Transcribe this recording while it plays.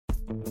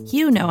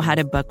You know how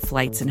to book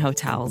flights and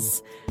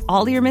hotels.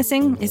 All you're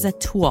missing is a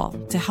tool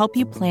to help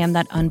you plan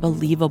that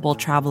unbelievable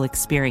travel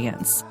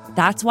experience.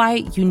 That's why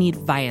you need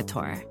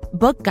Viator.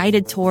 Book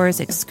guided tours,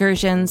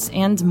 excursions,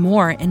 and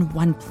more in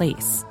one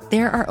place.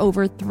 There are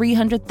over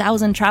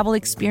 300,000 travel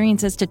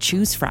experiences to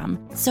choose from,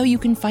 so you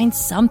can find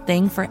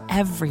something for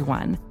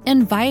everyone.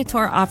 And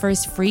Viator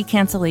offers free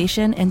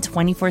cancellation and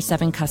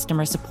 24/7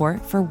 customer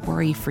support for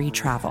worry-free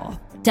travel.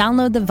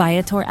 Download the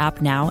Viator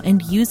app now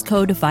and use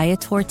code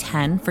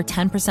Viator10 for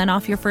 10%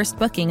 off your first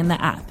booking in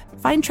the app.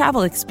 Find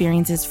travel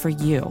experiences for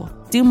you.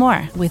 Do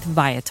more with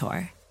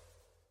Viator.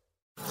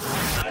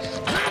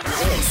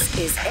 This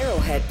is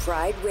Arrowhead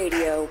Pride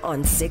Radio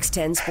on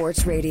 610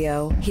 Sports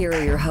Radio. Here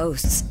are your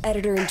hosts,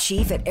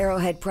 Editor-in-Chief at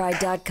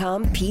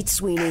ArrowheadPride.com, Pete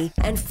Sweeney,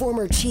 and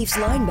former Chiefs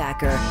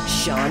linebacker,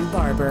 Sean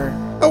Barber.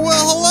 Oh,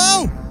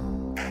 well,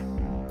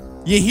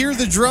 hello! You hear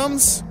the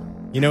drums?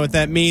 You know what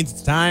that means.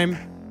 It's time,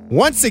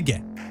 once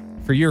again,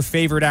 for your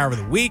favorite hour of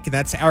the week, and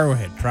that's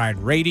Arrowhead Pride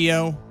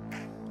Radio.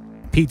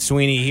 Pete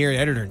Sweeney here,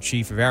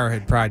 Editor-in-Chief of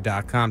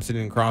ArrowheadPride.com,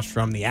 sitting across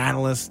from the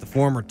analyst, the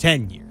former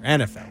 10-year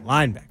NFL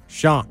linebacker,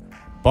 Sean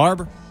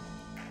Barber.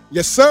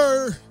 Yes,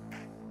 sir.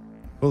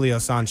 Julio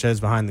Sanchez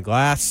behind the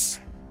glass.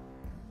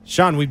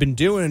 Sean, we've been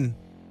doing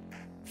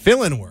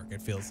fill-in work,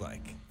 it feels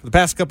like. For the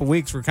past couple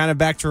weeks, we're kind of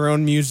back to our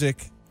own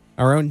music,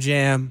 our own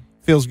jam.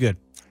 Feels good.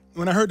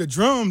 When I heard the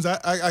drums,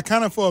 I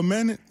kind of, for a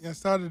minute, I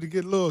started to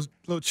get little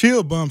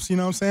chill bumps, you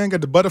know what I'm saying?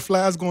 Got the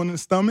butterflies going in the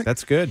stomach.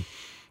 That's good.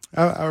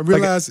 I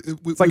realized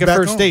it's like a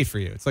first date for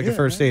you. It's like a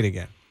first date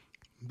again.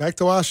 Back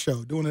to our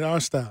show, doing it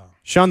our style.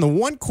 Sean, the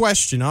one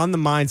question on the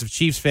minds of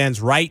Chiefs fans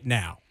right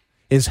now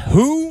is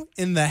who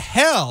in the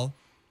hell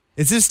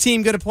is this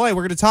team going to play?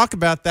 We're going to talk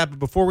about that, but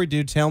before we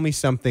do, tell me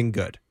something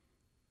good.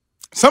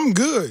 Something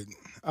good.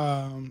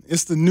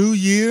 It's the new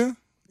year.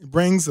 It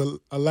brings a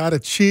lot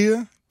of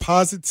cheer,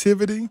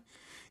 positivity.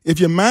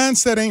 If your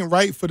mindset ain't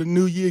right for the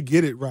new year,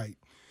 get it right.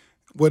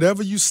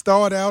 Whatever you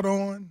start out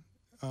on,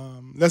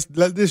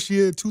 let this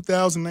year,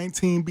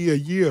 2019, be a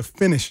year of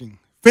finishing.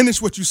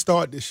 Finish what you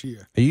start this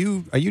year.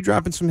 Are you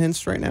dropping some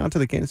hints right now to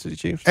the Kansas City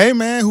Chiefs? Hey,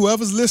 man,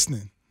 whoever's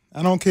listening,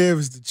 I don't care if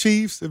it's the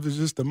Chiefs, if it's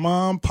just the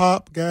mom,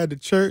 pop, guy at the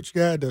church,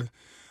 guy at the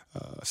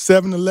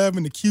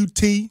 7-Eleven, the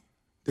QT,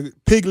 the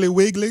Piggly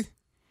Wiggly,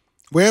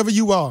 wherever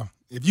you are.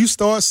 If you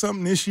start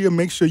something this year,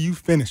 make sure you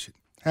finish it.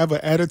 Have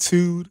an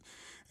attitude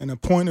and a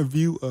point of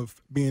view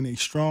of being a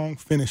strong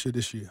finisher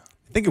this year.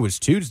 I think it was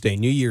Tuesday,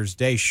 New Year's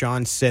Day.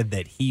 Sean said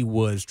that he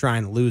was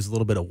trying to lose a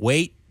little bit of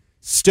weight.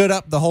 Stood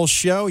up the whole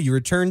show. You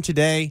returned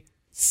today,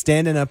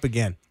 standing up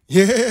again.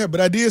 Yeah, but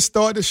I did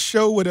start the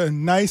show with a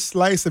nice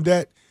slice of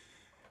that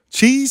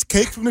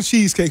cheesecake from the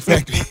Cheesecake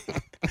Factory.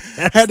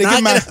 Had to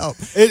get my help.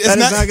 That is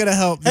not going to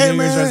help the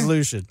New Year's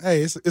resolution.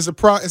 Hey, it's a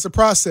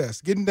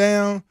process. Getting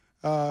down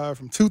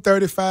from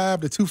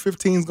 235 to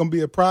 215 is going to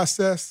be a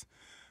process.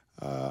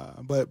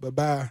 But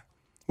by,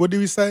 what do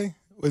we say?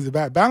 Was it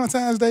by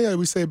Valentine's Day, or did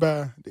we say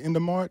by the end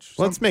of March?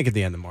 Let's make it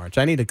the end of March.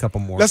 I need a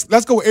couple more.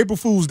 Let's go with April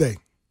Fool's Day.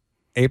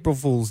 April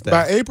Fool's Day.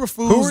 By April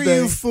Fool's Day. Who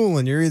are you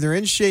fooling? You're either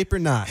in shape or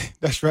not.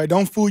 That's right.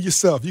 Don't fool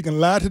yourself. You can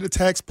lie to the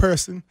tax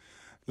person,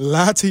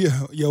 lie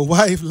to your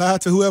wife, lie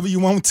to whoever you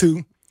want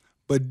to,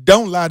 but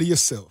don't lie to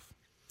yourself.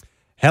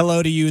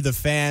 Hello to you, the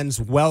fans.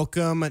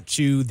 Welcome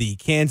to the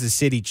Kansas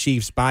City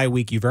Chiefs bye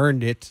week. You've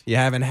earned it. You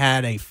haven't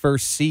had a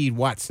first seed,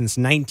 since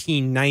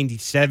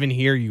 1997.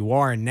 Here you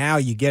are, and now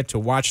you get to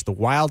watch the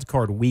wild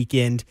card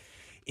weekend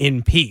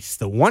in peace.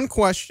 The one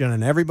question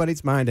on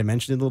everybody's mind, I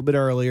mentioned it a little bit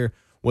earlier,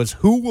 was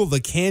who will the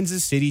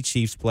Kansas City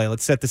Chiefs play?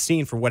 Let's set the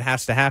scene for what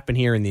has to happen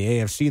here in the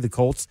AFC. The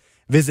Colts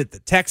visit the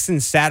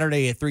Texans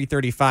Saturday at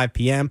 3:35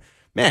 p.m.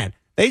 Man,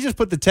 they just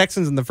put the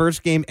Texans in the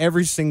first game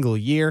every single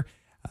year.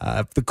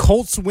 If the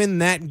Colts win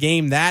that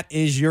game, that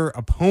is your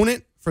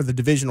opponent for the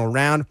divisional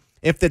round.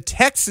 If the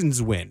Texans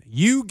win,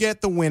 you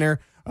get the winner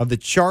of the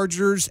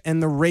Chargers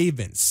and the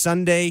Ravens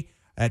Sunday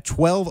at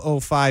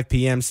 12:05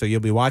 p.m. So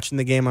you'll be watching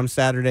the game on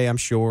Saturday, I'm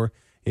sure.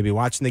 You'll be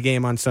watching the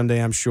game on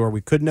Sunday, I'm sure.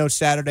 We could know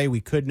Saturday.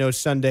 We could know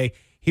Sunday.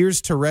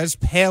 Here's Terez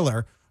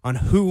Paylor on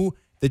who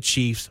the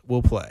Chiefs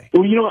will play.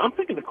 Well, I'm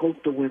thinking the Colts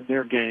to win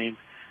their game.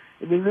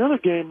 And then the other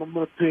game, I'm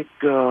going to pick,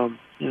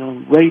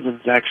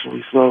 Ravens,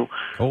 actually. So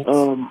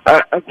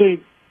I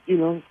think,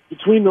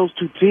 between those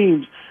two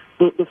teams,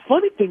 the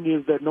funny thing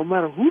is that no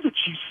matter who the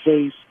Chiefs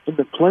face in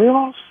the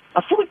playoffs,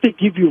 I feel like they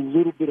give you a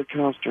little bit of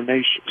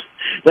consternation.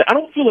 Like, I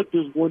don't feel like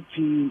there's one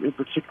team in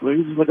particular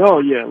who's like, oh,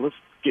 yeah,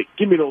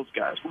 give me those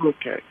guys. We're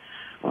okay.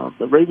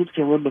 The Ravens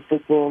can run the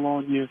football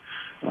on you,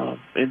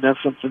 and that's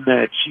something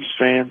that Chiefs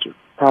fans are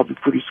probably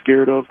pretty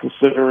scared of,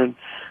 considering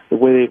the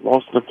way they've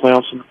lost in the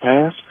playoffs in the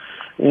past.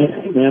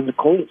 And, man, the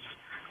Colts,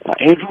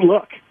 Andrew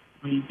Luck.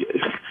 I mean,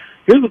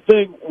 here's the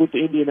thing with the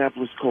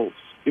Indianapolis Colts.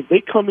 If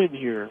they come in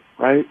here,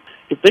 right,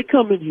 I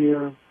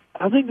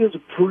think there's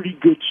a pretty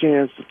good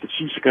chance that the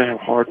Chiefs are going to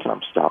have a hard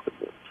time stopping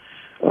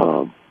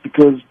them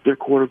because their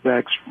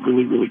quarterback's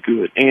really, really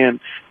good. And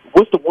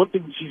what's the one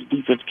thing the Chiefs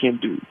defense can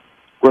do?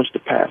 Rush the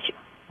passer,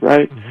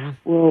 right? Mm-hmm.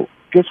 Well,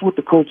 guess what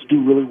the Colts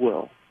do really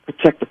well?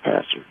 Protect the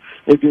passer.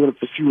 they've given up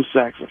the fewest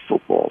sacks in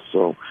football.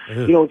 So,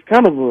 it's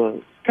kind of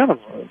a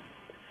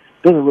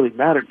doesn't really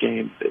matter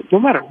game. No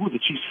matter who the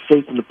Chiefs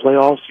face in the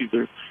playoffs,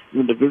 either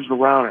in the divisional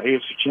round or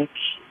AFC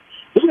Championship,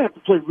 they're going to have to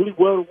play really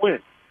well to win.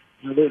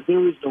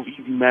 There is no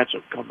easy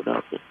matchup coming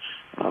up.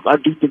 I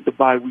do think the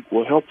bye week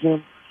will help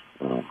them.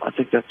 I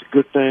think that's a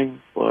good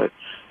thing. But,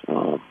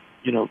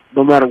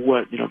 no matter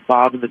what,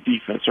 Bob and the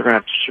defense are going to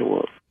have to show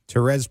up.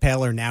 Terez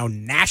Paylor, now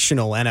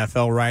national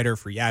NFL writer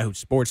for Yahoo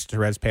Sports,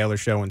 Terez Paylor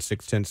Show on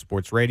 610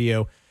 Sports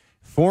Radio.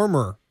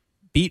 Former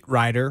beat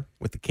writer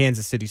with the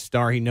Kansas City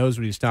Star. He knows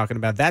what he's talking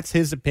about. That's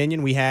his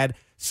opinion. We had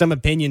some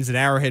opinions at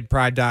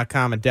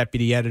arrowheadpride.com. A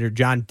deputy editor,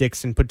 John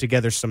Dixon, put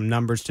together some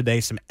numbers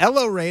today, some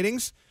ELO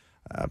ratings,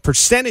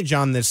 percentage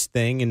on this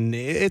thing, and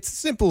it's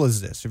simple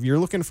as this. If you're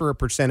looking for a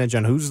percentage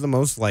on who's the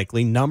most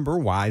likely,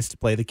 number-wise, to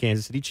play the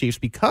Kansas City Chiefs,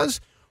 because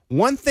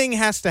one thing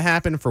has to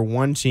happen for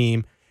one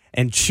team,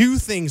 and two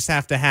things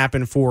have to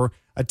happen for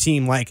a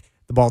team like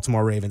the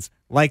Baltimore Ravens,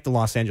 like the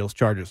Los Angeles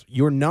Chargers.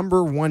 Your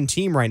number one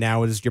team right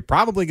now is you're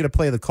probably going to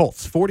play the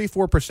Colts.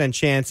 44%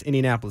 chance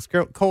Indianapolis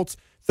Colts,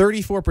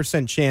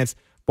 34% chance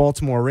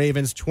Baltimore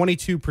Ravens,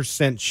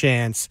 22%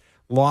 chance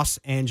Los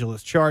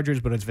Angeles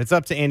Chargers. But if it's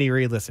up to Andy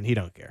Reid, listen, he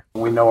don't care.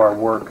 We know our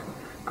work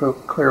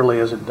clearly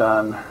isn't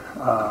done.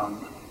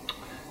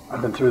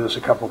 I've been through this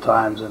a couple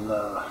times, and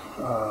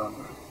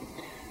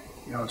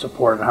it's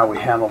important how we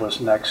handle this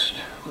next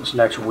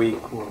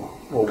week.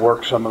 We'll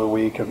work some of the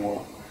week, and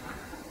we'll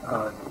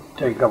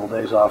take a couple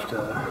days off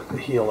to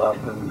heal up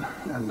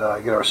and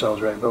get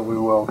ourselves ready. But we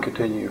will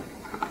continue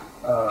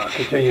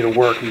to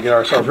work and get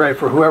ourselves ready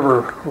for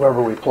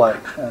whoever we play.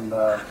 And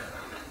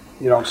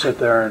you don't sit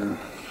there and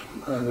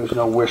there's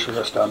no wish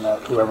list on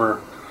that.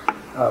 Whoever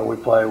we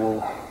play,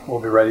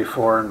 we'll be ready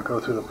for and go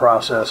through the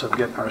process of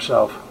getting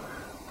ourselves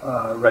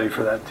ready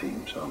for that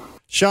team. So,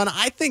 Sean,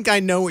 I think I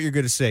know what you're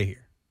going to say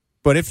here.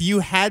 But if you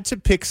had to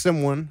pick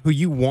someone who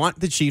you want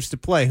the Chiefs to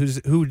play,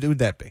 who would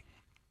that be?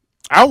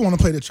 I want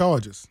to play the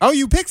Chargers. Oh,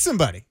 you picked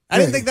somebody. I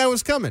didn't think that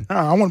was coming.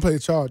 I want to play the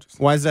Chargers.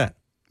 Why is that?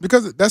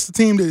 Because that's the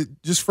team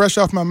that just fresh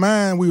off my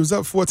mind. We was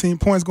up 14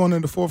 points going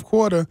into the fourth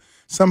quarter.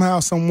 Somehow,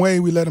 some way,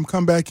 we let them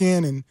come back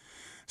in and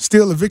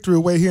steal a victory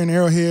away here in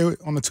Arrowhead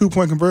on a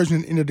 2-point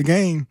conversion into the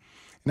game.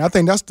 And I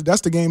think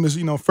that's the game that's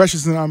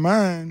freshest in our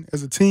mind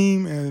as a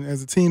team, and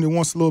as a team that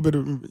wants a little bit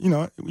of you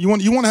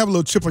want to have a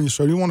little chip on your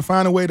shoulder. You want to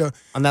find a way to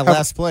on that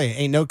last play.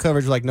 Ain't no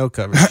coverage like no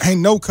coverage.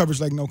 Ain't no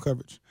coverage like no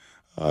coverage.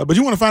 But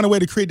you want to find a way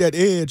to create that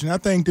edge, and I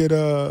think that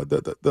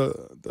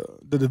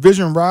the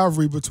division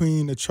rivalry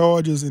between the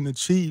Chargers and the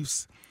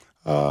Chiefs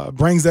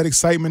brings that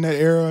excitement, that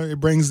era. It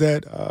brings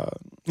that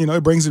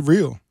it brings it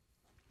real.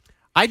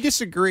 I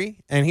disagree,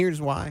 and here's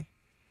why.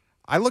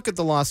 I look at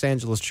the Los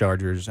Angeles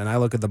Chargers and I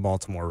look at the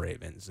Baltimore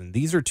Ravens, and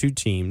these are two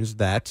teams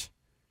that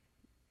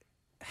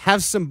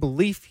have some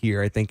belief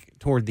here, I think,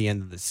 toward the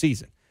end of the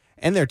season.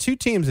 And they're two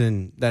teams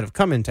that have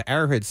come into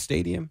Arrowhead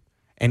Stadium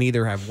and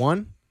either have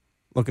won,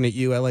 looking at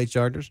you, LA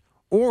Chargers,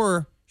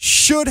 or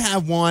should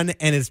have won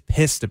and is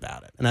pissed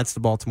about it. And that's the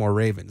Baltimore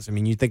Ravens. I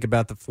mean, you think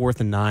about the 4th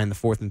and 9, the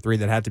 4th and 3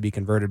 that had to be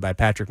converted by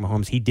Patrick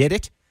Mahomes. He did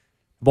it.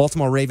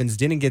 Baltimore Ravens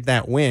didn't get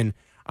that win.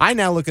 I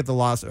now look at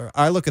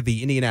the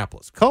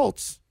Indianapolis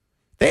Colts.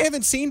 They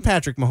haven't seen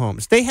Patrick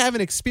Mahomes. They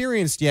haven't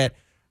experienced yet,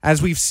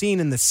 as we've seen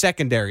in the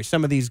secondary,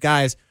 some of these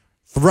guys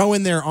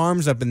throwing their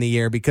arms up in the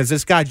air because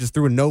this guy just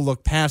threw a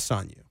no-look pass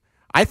on you.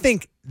 I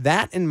think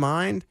that in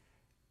mind,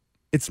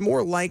 it's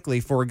more likely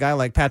for a guy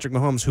like Patrick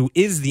Mahomes, who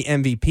is the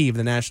MVP of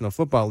the National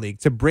Football League,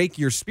 to break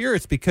your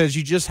spirits because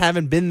you just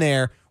haven't been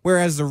there.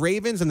 Whereas the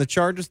Ravens and the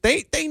Chargers,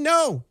 they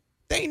know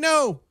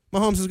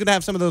Mahomes is going to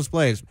have some of those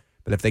plays.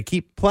 But if they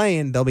keep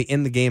playing, they'll be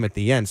in the game at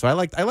the end. So I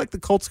like the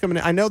Colts coming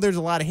in. I know there's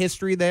a lot of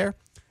history there.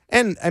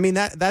 And, I mean,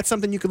 that's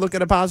something you could look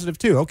at a positive,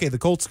 too. Okay, the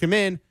Colts come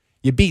in,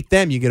 you beat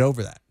them, you get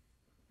over that.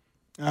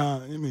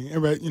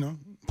 Everybody,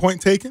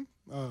 point taken,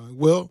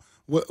 well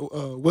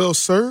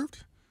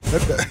served.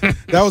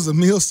 That was a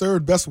meal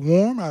served best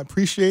warm. I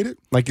appreciate it.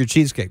 Like your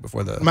cheesecake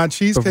my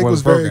cheesecake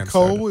was very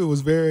cold. Started. It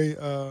was very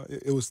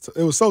it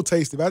was so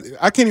tasty.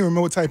 I can't even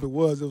remember what type it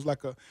was. It was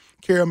like a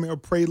caramel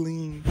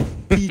praline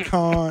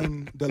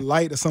pecan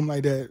delight or something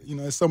like that.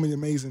 There's so many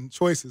amazing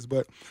choices.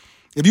 But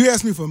if you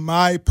ask me for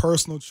my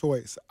personal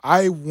choice,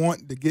 I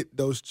want to get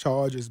those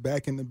Chargers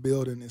back in the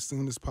building as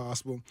soon as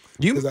possible.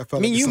 You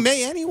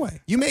may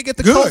anyway. You may get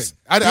the Colts.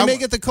 You may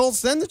get the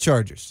Colts, then the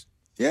Chargers.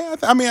 Yeah,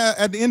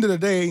 at the end of the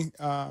day,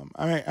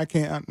 I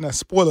can't. Not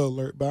spoiler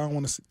alert, but I don't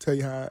want to tell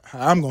you how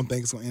I'm going to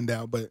think it's going to end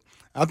out. But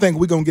I think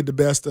we're going to get the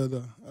best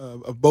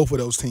of both of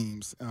those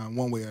teams,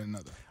 one way or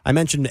another. I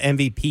mentioned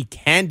MVP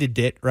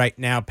candidate right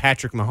now,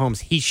 Patrick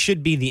Mahomes. He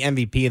should be the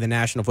MVP of the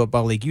National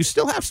Football League. You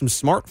still have some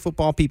smart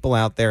football people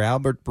out there,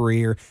 Albert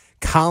Breer,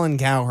 Colin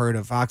Cowherd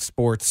of Fox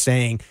Sports,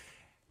 saying,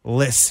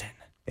 listen,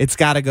 it's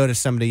got to go to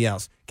somebody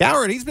else.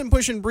 Cowherd, he's been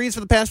pushing Brees for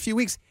the past few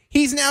weeks.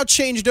 He's now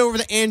changed over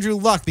to Andrew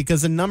Luck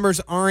because the numbers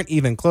aren't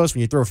even close.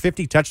 When you throw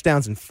 50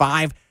 touchdowns and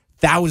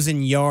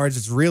 5,000 yards,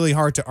 it's really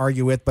hard to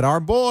argue with. But our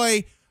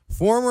boy,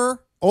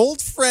 former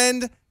old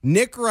friend,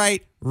 Nick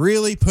Wright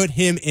really put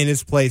him in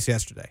his place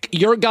yesterday.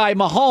 Your guy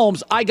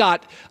Mahomes, I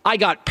got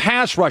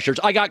pass rushers.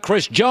 I got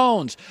Chris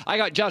Jones. I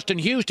got Justin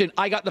Houston.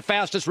 I got the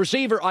fastest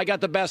receiver. I got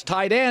the best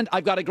tight end.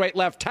 I've got a great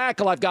left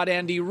tackle. I've got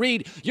Andy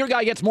Reid. Your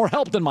guy gets more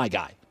help than my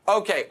guy.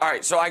 Okay, all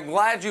right. So I'm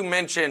glad you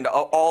mentioned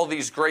all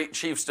these great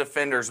Chiefs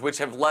defenders, which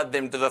have led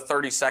them to the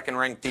 32nd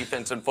ranked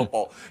defense in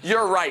football.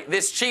 You're right.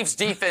 This Chiefs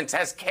defense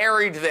has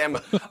carried them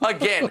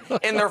again.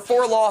 In their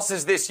 4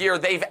 losses this year,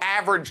 they've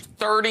averaged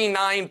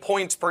 39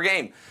 points per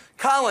game.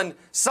 Colin,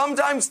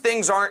 sometimes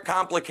things aren't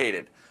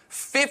complicated.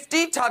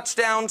 50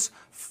 touchdowns,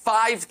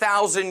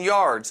 5,000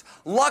 yards.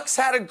 Luck's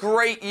had a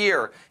great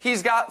year.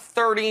 He's got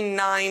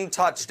 39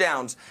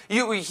 touchdowns.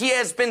 He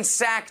has been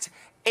sacked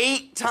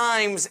 8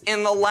 times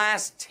in the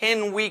last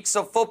 10 weeks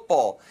of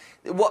football.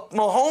 What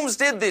Mahomes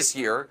did this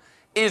year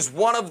is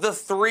one of the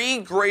 3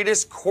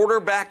 greatest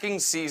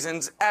quarterbacking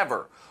seasons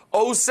ever.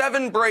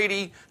 2007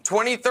 Brady,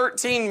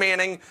 2013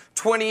 Manning,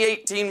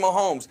 2018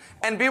 Mahomes.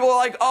 And people are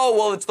like, oh,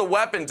 well, it's the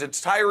weapons. It's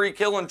Tyreek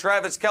Hill and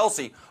Travis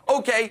Kelce.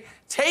 Okay,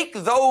 take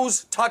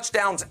those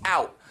touchdowns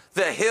out.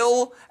 The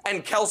Hill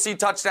and Kelce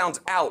touchdowns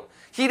out.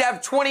 He'd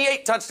have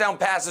 28 touchdown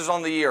passes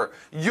on the year.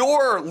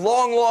 Your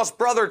long-lost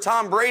brother,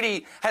 Tom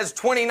Brady, has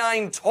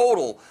 29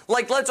 total.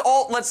 Like, let's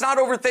not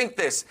overthink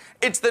this.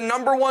 It's the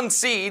number 1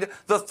 seed,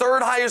 the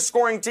 3rd highest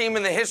scoring team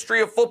in the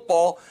history of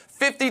football,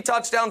 50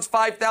 touchdowns,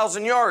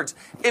 5,000 yards.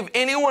 If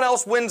anyone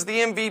else wins the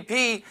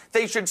MVP,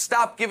 they should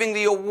stop giving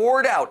the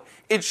award out.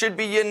 It should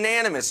be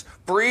unanimous.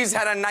 Breeze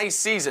had a nice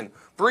season.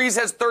 Breeze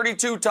has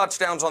 32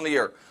 touchdowns on the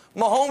year.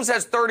 Mahomes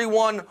has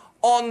 31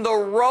 on the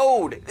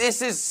road.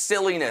 This is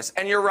silliness.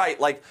 And you're right,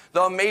 like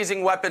the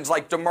amazing weapons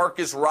like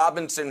Demarcus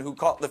Robinson, who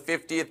caught the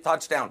 50th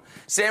touchdown.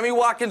 Sammy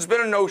Watkins been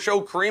a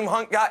no-show. Kareem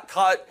Hunt got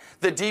cut.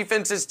 The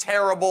defense is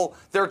terrible.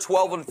 They're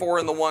 12-4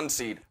 in the 1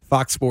 seed.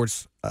 Fox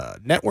Sports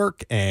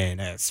Network,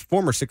 and as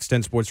former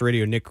 610 Sports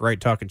Radio, Nick Wright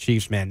talking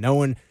Chiefs, man. No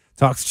one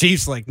talks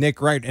Chiefs like Nick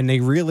Wright, and they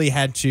really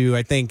had to,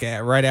 I think,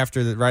 right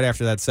after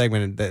that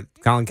segment, that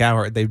Colin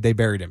Cowherd, they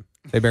buried him.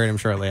 They buried him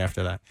shortly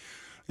after that.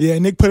 Yeah,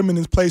 Nick put him in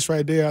his place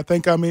right there.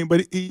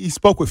 But he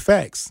spoke with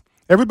facts.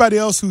 Everybody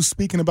else who's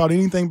speaking about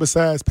anything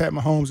besides Pat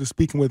Mahomes is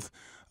speaking with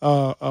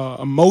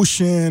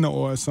emotion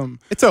or some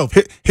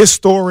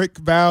historic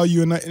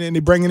value, and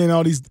they're bringing in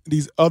all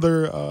these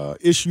other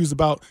issues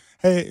about,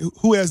 hey,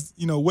 who has,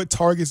 what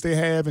targets they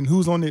have and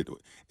who's on it.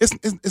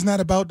 It's not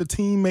about the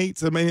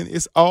teammates. I mean,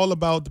 it's all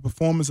about the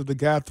performance of the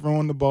guy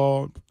throwing the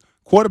ball.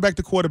 Quarterback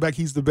to quarterback,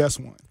 he's the best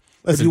one.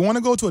 Listen, if you want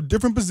to go to a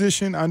different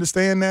position, I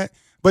understand that.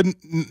 But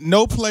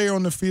no player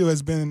on the field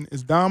has been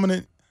as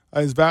dominant,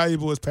 as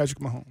valuable as Patrick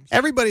Mahomes.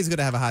 Everybody's going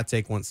to have a hot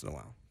take once in a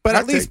while, but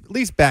at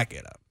least back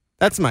it up.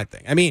 That's my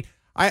thing. I mean,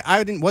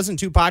 I wasn't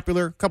too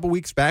popular a couple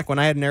weeks back when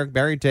I had an Eric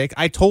Berry take.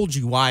 I told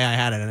you why I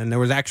had it, and there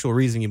was actual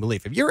reason you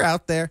believe. If you're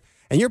out there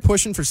and you're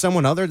pushing for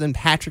someone other than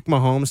Patrick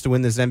Mahomes to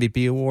win this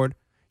MVP award,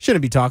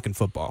 shouldn't be talking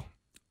football.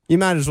 You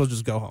might as well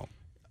just go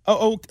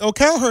home.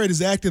 Cowherd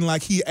is acting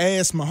like he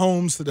asked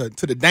Mahomes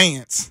to the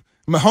dance.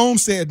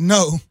 Mahomes said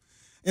no.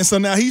 And so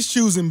now he's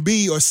choosing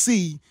B or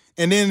C,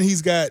 and then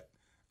he's got,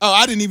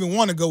 I didn't even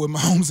want to go with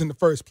Mahomes in the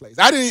first place.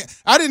 I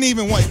didn't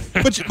even want,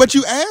 but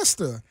you asked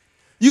her.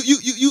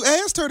 You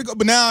asked her to go,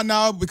 but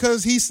now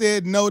because he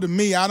said no to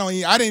me, I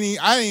didn't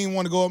even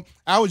want to go.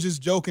 I was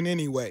just joking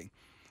anyway.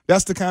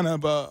 That's the kind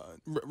of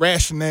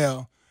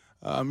rationale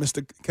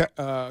Mr.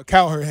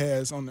 Cowherd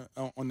has on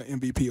the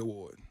MVP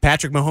award.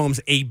 Patrick Mahomes,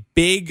 a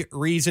big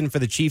reason for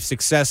the Chiefs'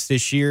 success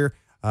this year.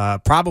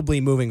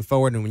 Probably moving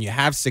forward, and when you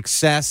have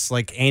success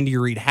like Andy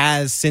Reid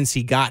has since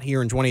he got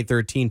here in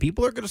 2013,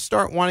 people are going to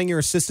start wanting your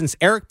assistance.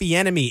 Eric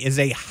Bieniemy is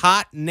a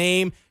hot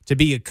name to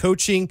be a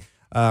coaching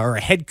or a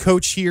head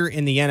coach here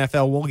in the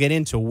NFL. We'll get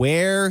into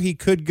where he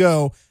could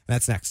go.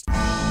 That's next.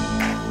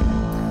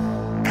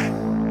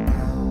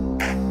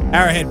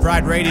 Arrowhead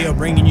Pride Radio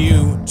bringing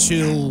you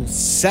till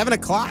 7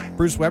 o'clock.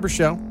 Bruce Weber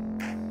Show.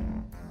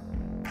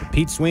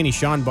 Pete Sweeney,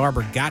 Sean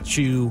Barber got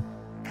you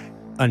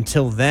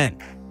until then.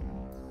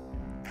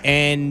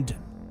 And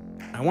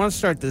I want to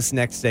start this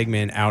next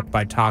segment out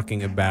by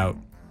talking about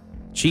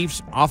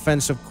Chiefs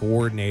offensive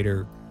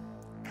coordinator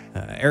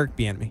Eric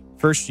Bieniemy,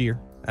 first year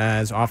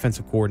as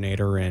offensive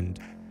coordinator, and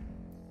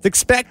it's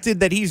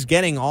expected that he's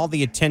getting all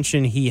the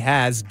attention he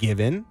has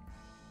given.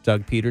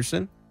 Doug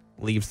Peterson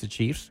leaves the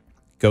Chiefs,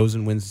 goes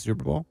and wins the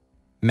Super Bowl.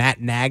 Matt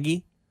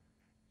Nagy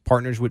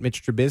partners with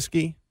Mitch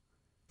Trubisky.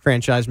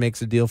 Franchise makes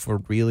a deal for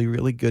a really,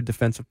 really good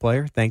defensive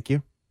player. Thank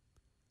you.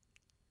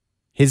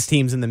 His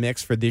team's in the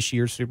mix for this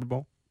year's Super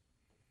Bowl.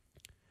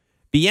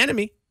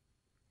 Bieniemy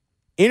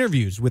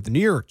interviews with the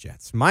New York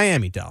Jets,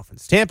 Miami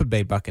Dolphins, Tampa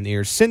Bay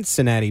Buccaneers,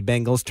 Cincinnati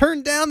Bengals,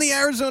 turned down the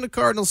Arizona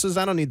Cardinals, says,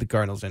 I don't need the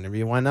Cardinals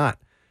interview. Why not?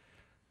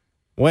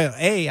 Well,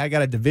 A, I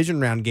got a division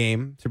round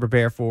game to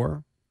prepare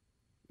for.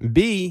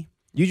 B,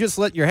 you just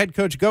let your head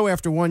coach go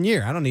after 1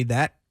 year. I don't need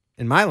that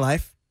in my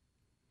life.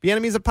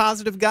 Bieniemy's a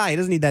positive guy. He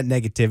doesn't need that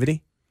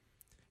negativity.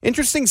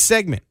 Interesting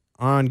segment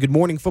on Good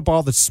Morning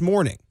Football this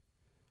morning.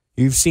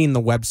 You've seen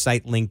the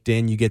website,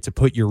 LinkedIn. You get to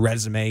put your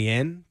resume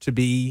in to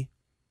be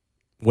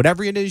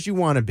whatever it is you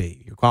want to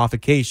be, your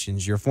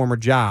qualifications, your former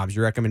jobs,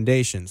 your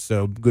recommendations.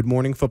 So Good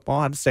Morning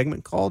Football had a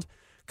segment called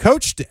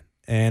Coached It,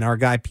 and our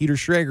guy Peter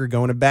Schrager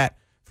going to bat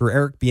for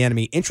Eric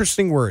Bieniemy.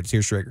 Interesting words.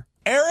 Here's Schrager.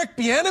 Eric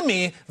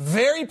Bieniemy,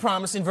 very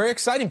promising, very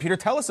exciting. Peter,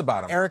 tell us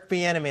about him. Eric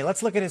Bieniemy.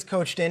 Let's look at his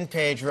Coached In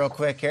page real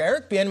quick here.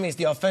 Eric Bieniemy is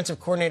the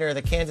offensive coordinator of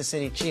the Kansas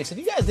City Chiefs. If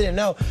you guys didn't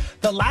know,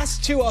 the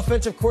last two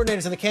offensive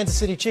coordinators of the Kansas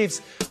City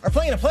Chiefs are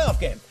playing a playoff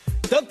game.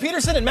 Doug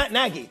Peterson and Matt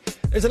Nagy.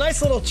 There's a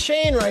nice little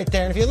chain right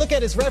there. And if you look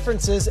at his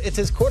references, it's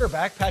his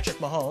quarterback, Patrick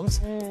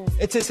Mahomes.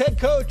 It's his head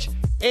coach,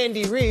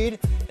 Andy Reid.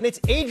 And it's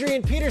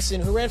Adrian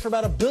Peterson, who ran for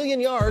about 1 billion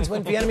yards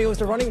when Bieniemy was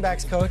the running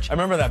backs coach. I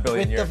remember that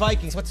billion with the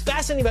Vikings. What's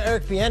fascinating about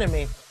Eric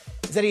Bieniemy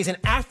is that he's an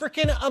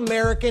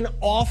African-American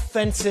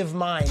offensive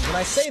mind. When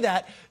I say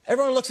that,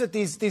 everyone looks at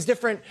these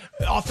different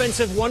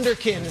offensive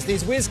wonderkins,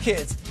 these whiz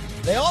kids.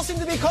 They all seem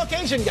to be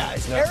Caucasian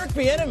guys. Yeah. Eric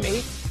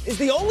Bieniemy is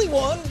the only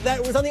one that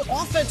was on the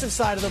offensive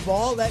side of the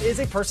ball that is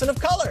a person of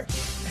color.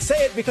 I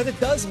say it because it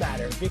does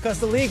matter, because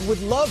the league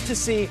would love to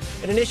see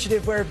an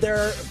initiative where there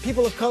are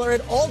people of color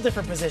at all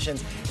different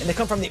positions, and they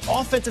come from the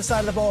offensive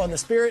side of the ball, and the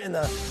spirit and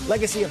the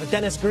legacy of a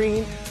Dennis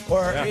Green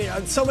or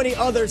so many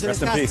others.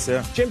 Rest in peace,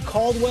 Jim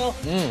Caldwell.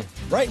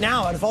 Right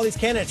now, out of all these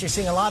candidates, you're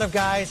seeing a lot of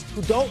guys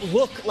who don't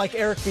look like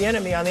Eric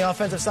Bieniemy on the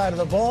offensive side of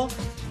the ball.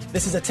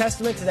 This is a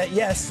testament to that,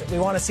 yes, we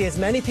want to see as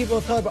many people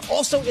of color, but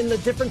also in the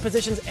different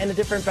positions and the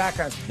different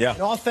backgrounds. Yeah.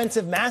 An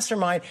offensive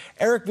mastermind.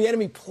 Eric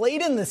Bieniemy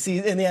played in the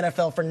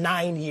NFL for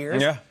 9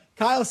 years. Yeah.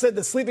 Kyle said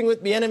the sleeping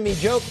with Bieniemy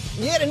joke.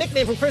 He had a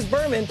nickname from Chris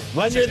Berman.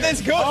 When you're this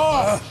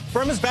good.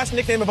 Berman's best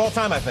nickname of all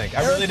time, I think.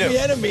 I really do.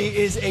 Eric Bieniemy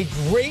is a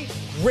great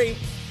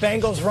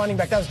Bengals running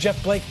back. That was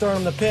Jeff Blake throwing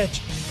him the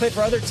pitch. Played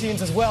for other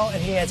teams as well,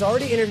 and he has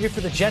already interviewed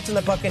for the Jets and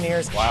the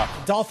Buccaneers. Wow.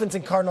 Dolphins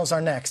and Cardinals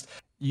are next.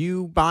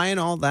 You buying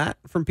all that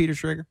from Peter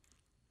Schrager?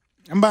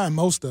 I'm buying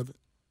most of it.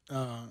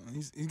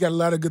 He's got a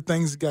lot of good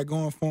things he's got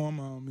going for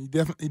him.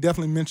 He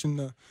definitely mentioned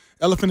the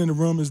elephant in the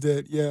room is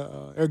that,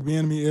 Eric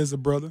Bieniemy is a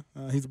brother.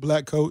 He's a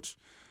black coach.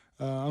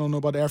 I don't know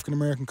about the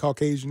African-American,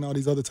 Caucasian, all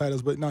these other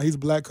titles, but no, he's a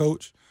black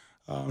coach.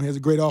 He has a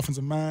great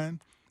offensive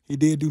mind. He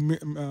did do,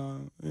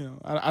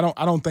 I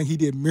don't think he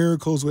did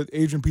miracles with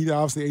Adrian Peterson.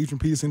 Obviously, Adrian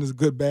Peterson is a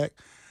good back.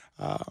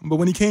 But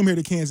when he came here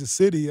to Kansas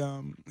City,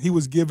 he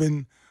was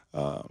given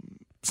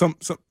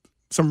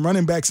some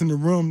running backs in the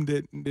room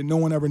that no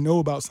one ever know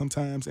about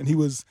sometimes, and he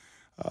was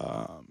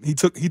he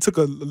took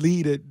a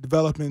lead at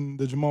developing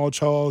the Jamal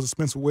Charles, the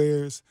Spencer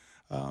Wares,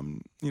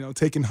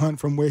 taking Hunt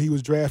from where he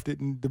was drafted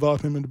and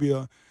developing him to be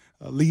a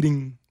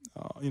leading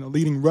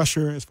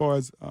rusher as far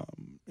as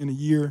in a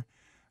year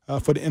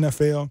for the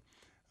NFL.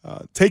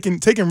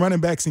 Taking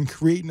running backs and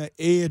creating an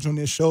edge on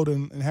their shoulder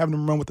and having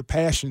them run with the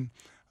passion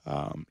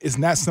is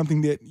not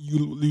something that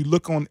you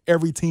look on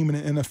every team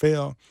in the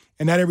NFL,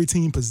 and not every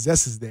team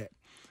possesses that.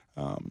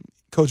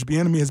 Coach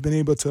Bieniemy has been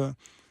able to,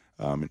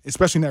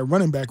 especially in that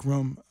running back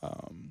room,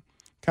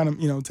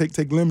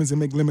 take lemons and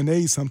make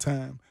lemonade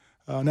sometime.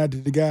 Not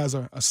that the guys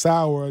are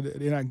sour,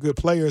 they're not good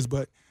players,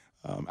 but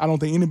I don't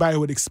think anybody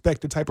would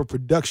expect the type of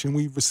production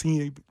we've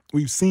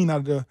seen out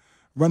of the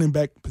running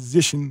back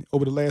position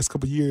over the last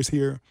couple of years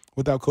here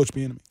without Coach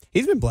Bieniemy.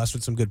 He's been blessed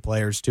with some good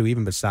players too,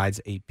 even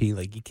besides AP.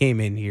 Like, he came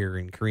in here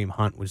and Kareem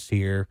Hunt was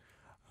here,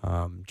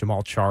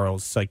 Jamal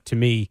Charles. Like, to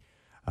me,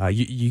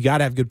 you got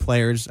to have good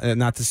players.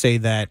 Not to say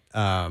that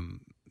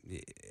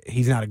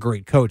he's not a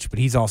great coach, but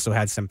he's also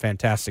had some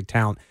fantastic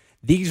talent.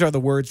 These are the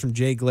words from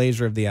Jay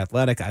Glazer of The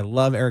Athletic. I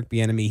love Eric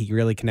Bieniemy. He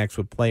really connects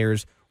with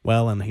players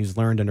well, and he's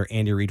learned under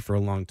Andy Reid for a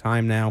long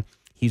time now.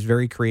 He's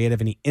very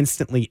creative, and he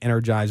instantly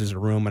energizes a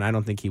room, and I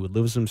don't think he would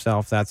lose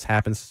himself. That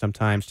happens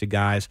sometimes to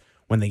guys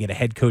when they get a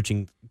head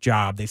coaching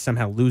job. They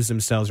somehow lose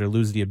themselves or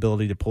lose the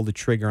ability to pull the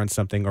trigger on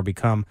something or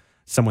become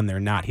someone they're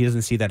not. He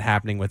doesn't see that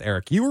happening with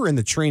Eric. You were in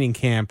the training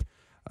camp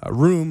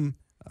room,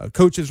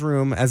 coach's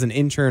room, as an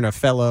intern, a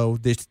fellow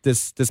this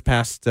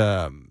past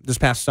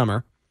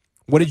summer.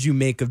 What did you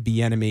make of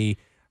Bieniemy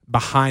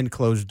behind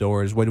closed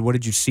doors? What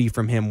did you see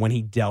from him when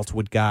he dealt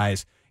with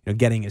guys,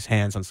 getting his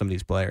hands on some of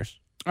these players?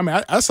 I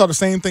mean, I saw the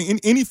same thing.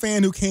 Any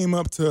fan who came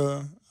up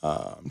to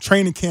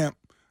training camp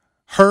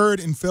heard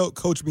and felt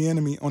Coach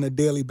Bieniemy on a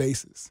daily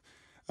basis.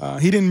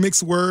 He didn't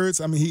mix words.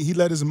 I mean, he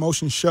let his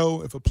emotions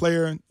show. If a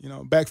player,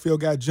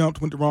 backfield guy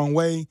jumped, went the wrong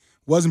way,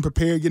 wasn't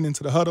prepared getting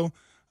into the huddle,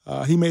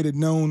 he made it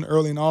known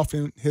early and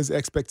often his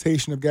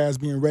expectation of guys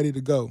being ready to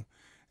go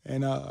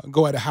and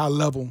go at a high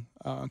level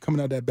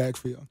coming out of that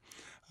backfield.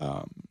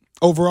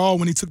 Overall,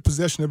 when he took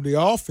possession of the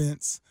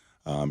offense,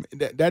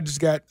 that just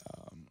got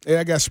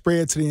that got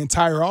spread to the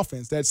entire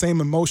offense. That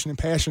same emotion and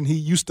passion he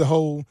used to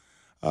hold,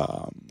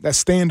 that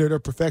standard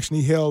of perfection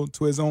he held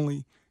to his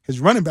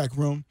running back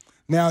room,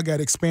 now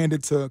got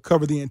expanded to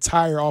cover the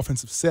entire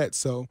offensive set.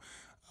 So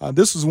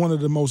this was one of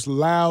the most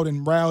loud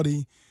and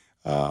rowdy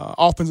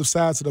offensive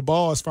sides of the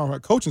ball as far as a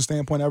coaching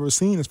standpoint I've ever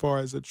seen as far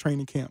as a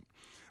training camp.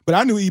 But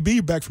I knew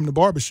EB back from the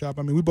barbershop.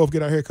 I mean, we both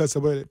get our haircuts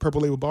over at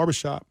Purple Label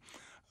Barbershop.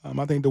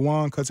 I think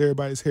DeJuan cuts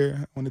everybody's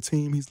hair on the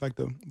team. He's like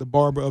the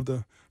barber of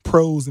the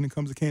pros when it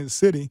comes to Kansas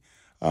City.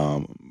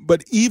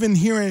 But even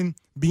hearing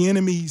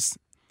Bieniemy's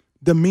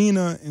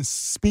demeanor and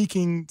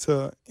speaking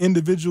to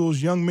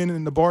individuals, young men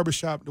in the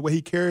barbershop, the way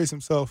he carries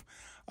himself,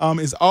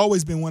 has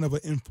always been one of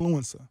an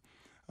influencer.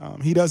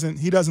 He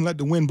doesn't let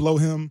the wind blow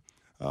him.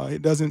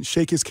 It doesn't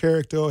shake his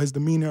character or his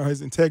demeanor or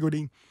his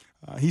integrity.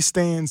 He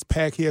stands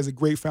pat. He has a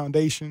great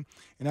foundation,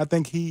 and I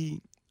think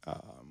he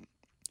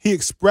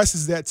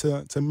expresses that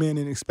to men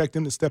and expect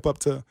them to step up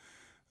to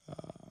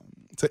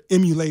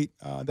emulate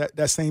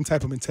that same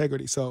type of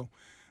integrity. So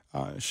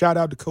shout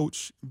out to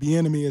Coach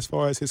Bieniemy as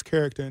far as his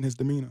character and his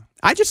demeanor.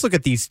 I just look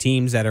at these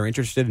teams that are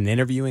interested in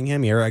interviewing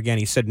him. Here again,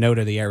 he said no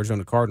to the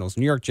Arizona Cardinals,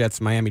 New York Jets,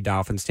 Miami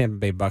Dolphins, Tampa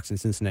Bay Bucks, and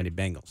Cincinnati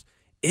Bengals.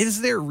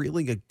 Is there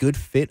really a good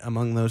fit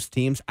among those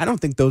teams? I don't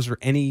think those are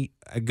any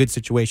good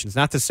situations.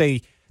 Not to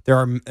say there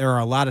are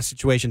a lot of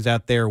situations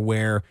out there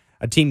where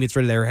a team gets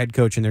rid of their head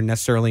coach and they're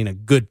necessarily in a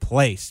good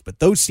place, but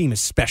those seem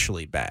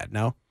especially bad,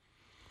 no?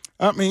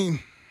 I mean,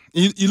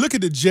 you look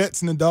at the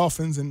Jets and the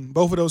Dolphins, and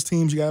both of those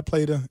teams you got to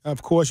play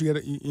of course, you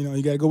got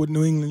to go with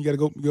New England. You got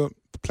to go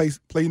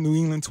play New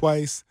England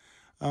twice.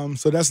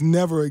 So that's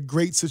never a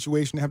great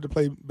situation to have to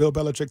play Bill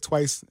Belichick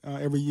twice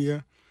every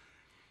year.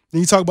 Then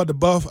you talk about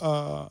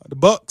the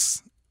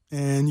Bucks,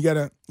 and you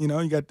got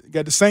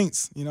the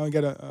Saints. You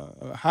got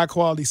a high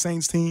quality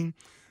Saints team.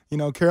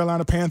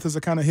 Carolina Panthers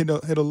are kind of hit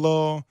a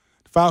lull.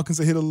 The Falcons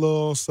are hit a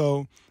lull.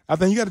 So I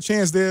think you got a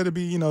chance there to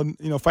be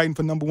fighting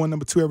for number 1,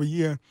 number 2 every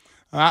year.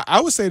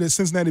 I would say the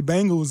Cincinnati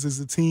Bengals is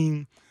a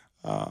team.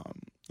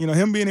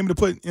 Him being able to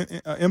put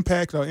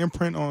impact or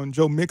imprint on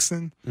Joe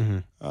Mixon,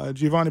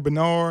 Giovanni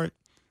Bernard.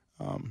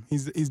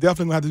 He's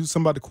definitely gonna have to do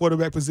something about the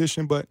quarterback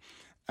position, but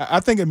I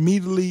think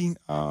immediately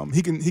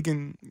he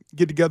can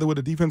get together with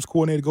a defense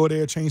coordinator, go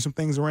there, change some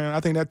things around. I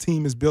think that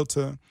team is built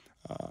to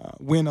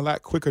win a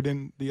lot quicker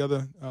than the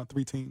other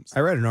 3 teams. I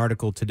read an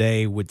article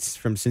today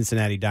from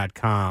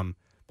Cincinnati.com,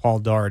 Paul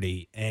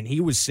Daugherty, and he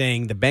was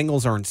saying the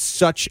Bengals are in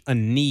such a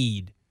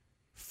need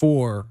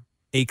for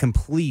a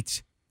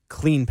complete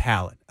clean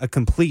palette, a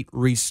complete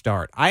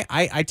restart.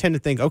 I tend to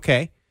think,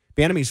 okay,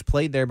 Bieniemy's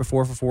played there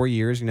before for 4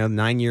 years,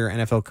 9-year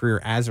NFL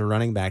career as a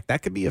running back.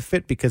 That could be a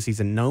fit because he's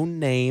a known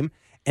name,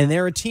 and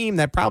they're a team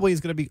that probably is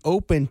going to be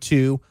open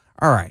to,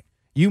 all right,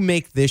 you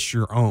make this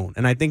your own.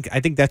 And I think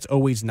that's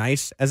always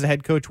nice as a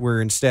head coach, where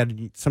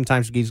instead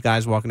sometimes these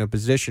guys walk into a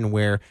position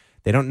where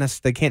they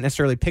can't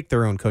necessarily pick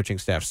their own coaching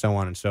staff, so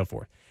on and so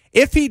forth.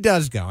 If he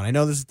does go, and I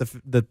know this is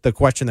the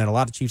question that a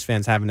lot of Chiefs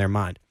fans have in their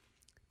mind,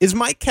 is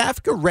Mike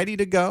Kafka ready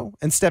to go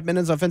and step in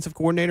as offensive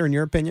coordinator, in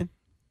your opinion?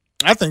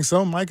 I think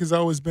so. Mike has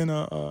always been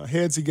a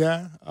headsy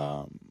guy.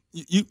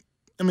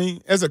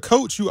 As a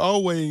coach, you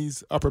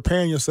always are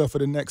preparing yourself for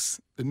the next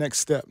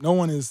step. No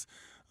one's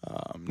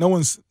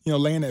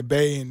laying at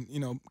bay and you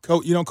don't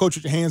coach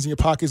with your hands in your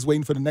pockets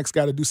waiting for the next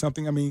guy to do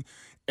something. I mean,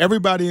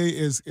 everybody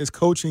is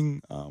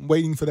coaching,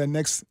 waiting for that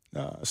next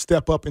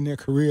step up in their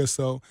career.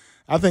 So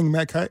I think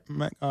Matt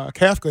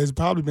Kafka has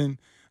probably been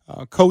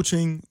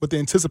coaching with the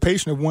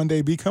anticipation of one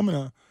day becoming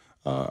a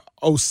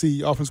OC,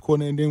 offense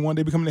coordinator, and then one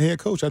day becoming the head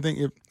coach. I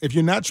think if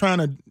you're not trying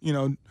to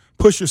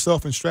push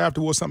yourself and strive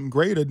towards something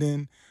greater,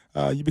 then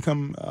you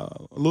become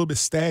a little bit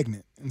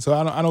stagnant. And so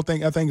I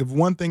think if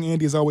one thing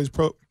Andy has always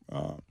pushed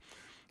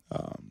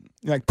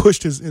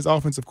his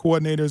offensive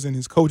coordinators and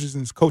his coaches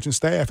and his coaching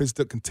staff is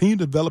to continue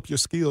to develop your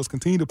skills,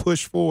 continue to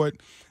push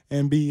forward,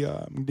 and be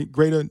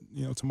greater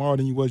tomorrow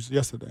than you was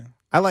yesterday.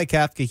 I like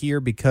Kafka here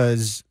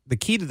because the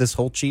key to this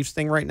whole Chiefs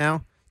thing right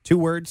now, 2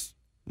 words,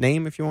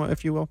 name if you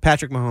will,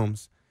 Patrick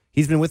Mahomes.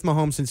 He's been with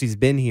Mahomes since he's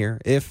been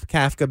here. If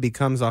Kafka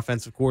becomes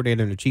offensive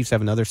coordinator and the Chiefs have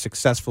another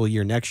successful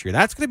year next year,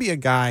 that's going to be a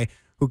guy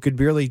who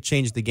could really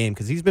change the game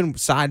because he's been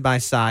side by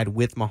side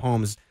with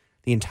Mahomes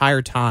the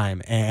entire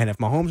time. And if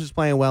Mahomes is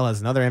playing well,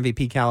 has another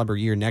MVP caliber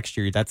year next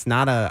year, that's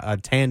not a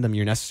tandem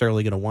you're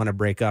necessarily going to want to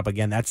break up.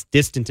 Again, that's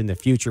distant in the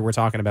future. We're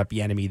talking about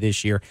Bieniemy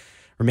this year.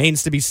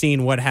 Remains to be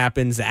seen what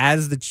happens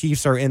as the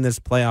Chiefs are in this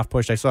playoff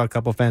push. I saw a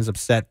couple fans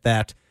upset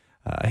that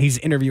he's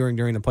interviewing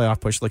during the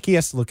playoff push. Look, he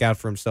has to look out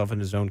for himself in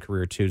his own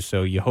career too,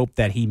 so you hope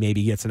that he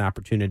maybe gets an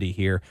opportunity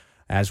here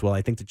as well.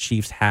 I think the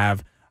Chiefs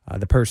have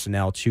the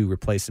personnel to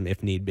replace him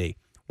if need be.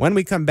 When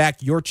we come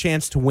back, your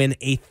chance to win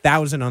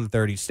 1,000 on the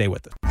 30. Stay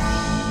with us.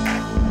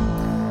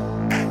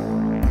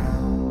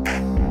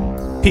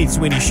 Pete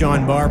Sweeney,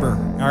 Sean Barber,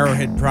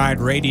 Arrowhead Pride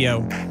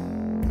Radio.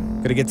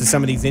 Going to get to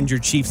some of these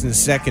injured Chiefs in a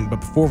second, but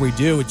before we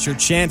do, it's your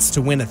chance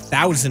to win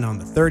 1,000 on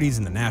the 30s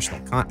in the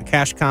National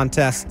Cash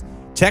Contest.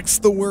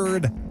 Text the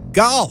word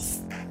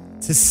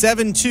GOLF to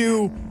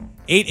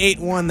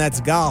 72881.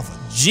 That's GOLF,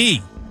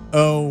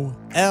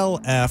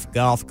 GOLF,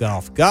 golf,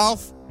 golf,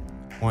 golf.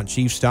 Want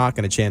Chiefs talk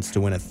and a chance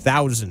to win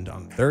 1,000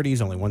 on the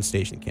 30s. Only one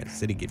station in Kansas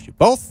City gives you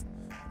both.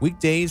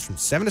 Weekdays from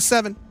 7 to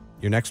 7.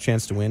 Your next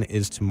chance to win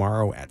is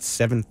tomorrow at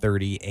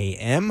 7:30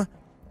 a.m.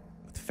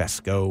 with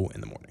Fesco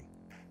in the morning.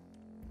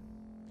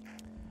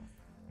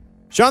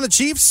 Sean, the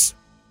Chiefs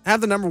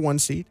have the number 1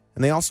 seed,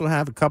 and they also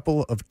have a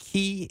couple of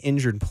key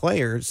injured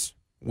players,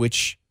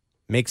 which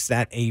makes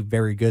that a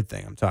very good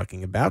thing. I'm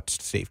talking about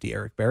safety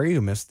Eric Berry,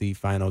 who missed the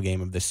final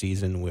game of the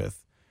season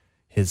with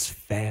his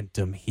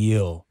phantom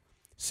heel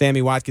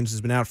Sammy Watkins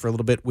has been out for a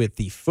little bit with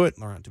the foot.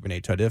 Laurent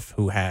Duvernay-Tardif,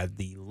 who had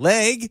the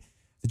leg.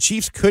 The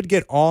Chiefs could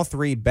get all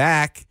three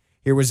back.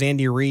 Here was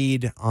Andy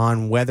Reid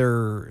on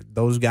whether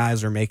those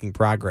guys are making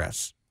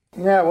progress.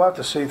 Yeah, we'll have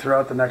to see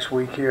throughout the next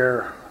week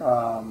here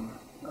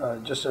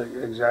just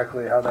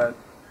exactly how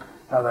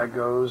that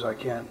goes. I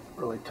can't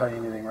really tell you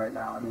anything right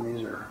now. I mean,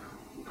 these are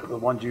the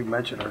ones you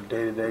mentioned are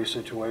day-to-day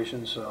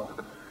situations, so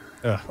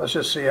let's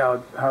just see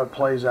how it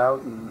plays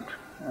out and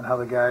how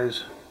the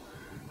guys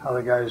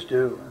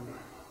do. And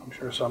I'm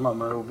sure some of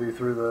them will be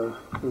through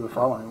the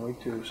following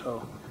week too.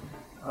 So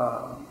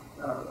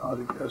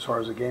as far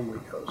as the game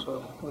week goes,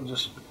 so we'll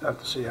just have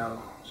to see how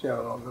it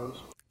all goes.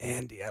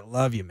 Andy, I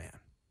love you, man.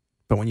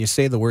 But when you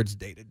say the words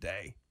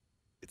day-to-day,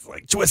 it's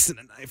like twisting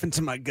a knife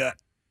into my gut.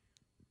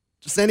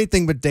 Just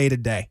anything but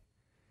day-to-day.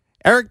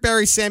 Eric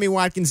Berry, Sammy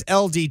Watkins,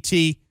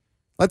 LDT.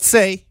 Let's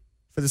say,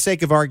 for the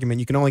sake of argument,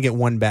 you can only get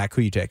one back.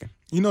 Who are you taking?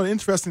 You know, the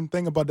interesting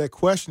thing about that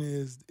question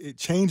is it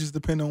changes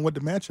depending on what the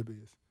matchup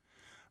is.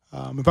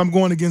 If I'm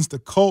going against the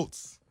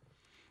Colts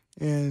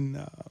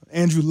and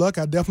Andrew Luck,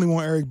 I definitely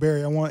want Eric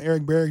Berry. I want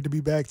Eric Berry to be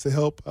back to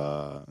help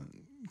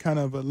kind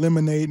of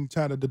eliminate and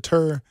try to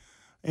deter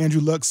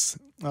Andrew Luck's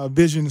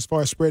vision as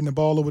far as spreading the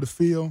ball over the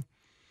field.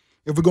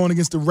 If we're going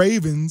against the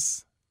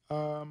Ravens,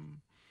 I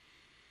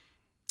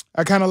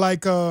kind of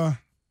like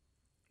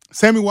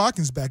Sammy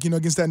Watkins back,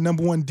 against that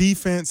number one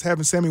defense,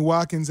 having Sammy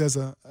Watkins as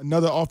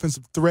another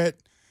offensive threat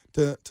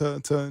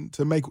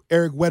to make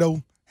Eric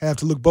Weddle have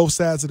to look both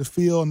sides of the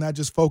field and not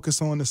just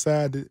focus on the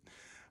side that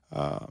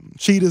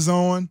Cheetah's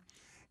on.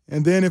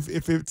 And then if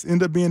it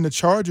ends up being the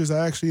Chargers,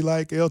 I actually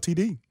like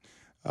LTD.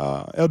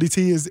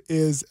 LDT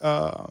is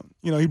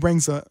he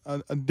brings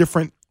a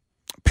different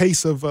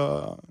pace of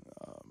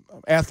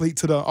athlete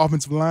to the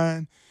offensive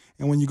line.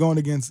 And when you're going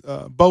against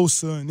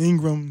Bosa and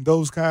Ingram,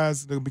 those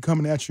guys that will be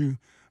coming at you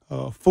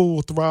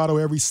full throttle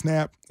every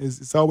snap,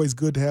 it's always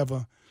good to have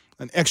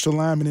an extra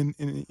lineman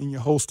in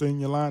your holster, in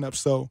your lineup.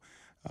 So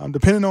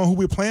depending on who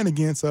we're playing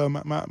against,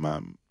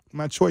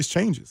 my choice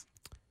changes.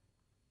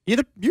 You're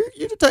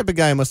the type of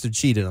guy who must have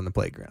cheated on the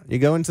playground. You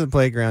go into the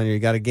playground, you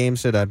got a game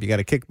set up, you got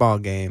a kickball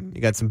game,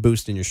 you got some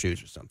boost in your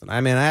shoes or something.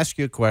 I mean, I ask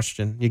you a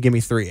question, you give me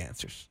 3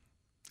 answers.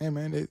 Hey,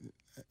 man.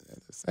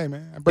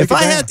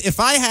 If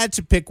I had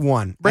to pick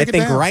one, I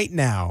think right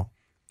now,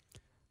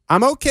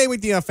 I'm okay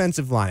with the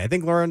offensive line. I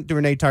think Laurent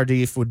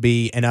Duvernay-Tardif would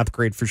be an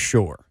upgrade for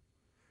sure.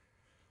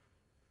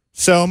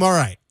 So I'm all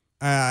right.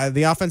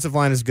 The offensive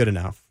line is good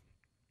enough.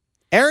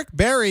 Eric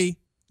Berry,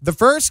 the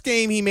first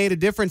game he made a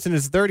difference in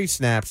his 30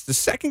 snaps. The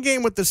second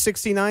game with the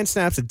 69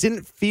 snaps, it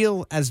didn't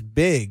feel as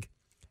big.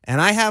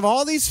 And I have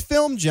all these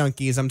film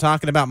junkies, I'm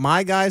talking about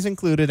my guys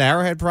included,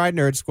 Arrowhead Pride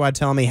Nerd Squad,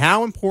 telling me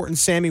how important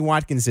Sammy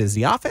Watkins is.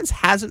 The offense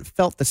hasn't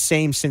felt the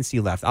same since he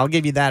left. I'll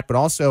give you that, but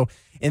also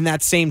in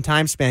that same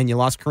time span, you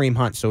lost Kareem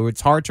Hunt, so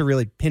it's hard to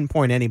really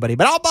pinpoint anybody.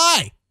 But I'll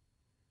buy.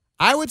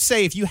 I would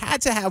say if you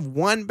had to have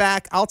one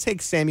back, I'll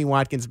take Sammy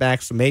Watkins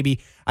back, so maybe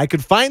I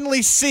could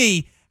finally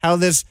see how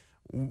this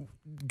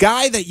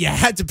guy that you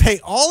had to pay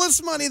all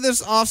this money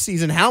this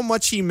offseason, how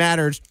much he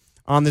matters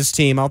on this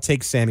team. I'll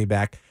take Sammy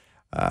back.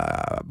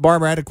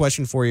 Barbara, I had a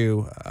question for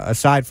you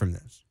aside from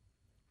this.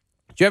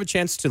 Did you have a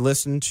chance to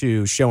listen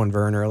to Show and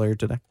Vern earlier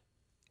today?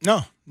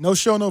 No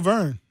Show, no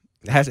Vern.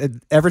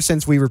 Ever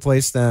since we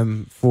replaced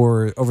them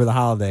for over the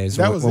holidays,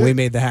 when we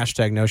made the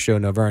hashtag No Show,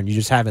 No Vern, you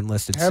just haven't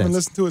listened since. Haven't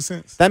listened to it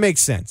since. That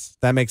makes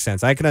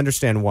sense. I can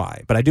understand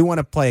why. But I do want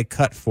to play a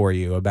cut for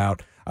you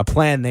about a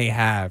plan they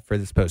have for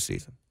this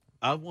postseason.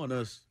 I want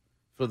us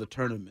for the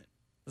tournament.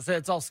 Let's say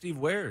it's all Steve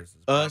wears.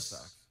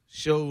 Us,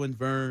 Show and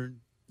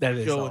Vern. That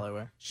is all I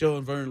wear. Show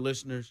and Vern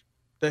listeners,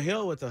 the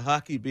hell with the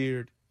hockey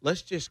beard.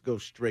 Let's just go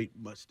straight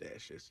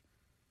mustaches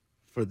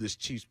for this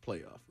Chiefs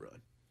playoff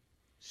run.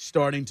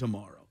 Starting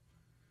tomorrow.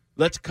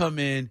 Let's come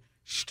in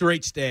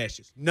straight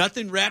stashes.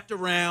 Nothing wrapped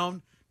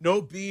around.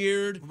 No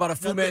beard. What about a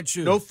Fu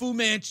Manchu? No Fu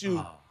Manchu.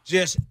 Oh.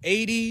 Just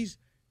 80s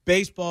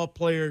baseball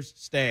players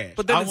stash.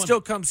 But then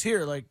still comes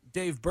here like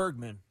Dave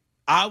Bergman.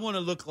 I want to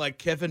look like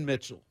Kevin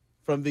Mitchell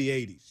from the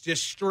 80s.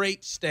 Just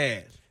straight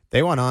stash.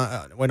 They went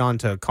on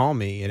to call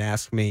me and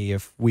ask me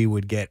if we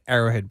would get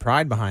Arrowhead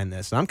Pride behind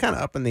this. And I'm kind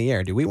of up in the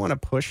air. Do we want to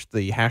push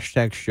the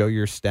hashtag Show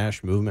Your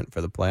Stash movement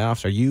for the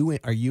playoffs? Are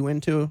you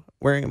into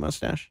wearing a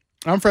mustache?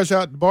 I'm fresh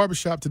out the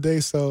barbershop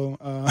today, so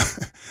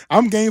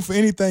I'm game for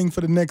anything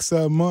for the next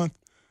month.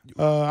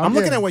 I'm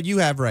looking at what you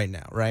have right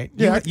now, right?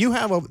 Yeah, you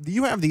have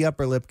the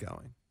upper lip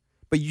going,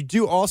 but you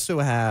do also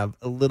have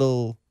a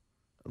little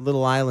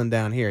island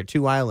down here,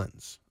 2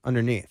 islands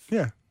underneath.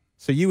 Yeah.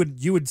 So you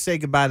would say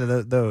goodbye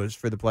to those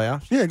for the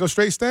playoffs? Yeah, go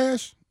straight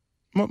stash.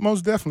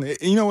 Most definitely.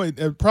 You know what?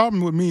 The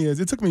problem with me is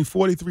it took me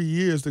 43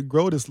 years to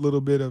grow this little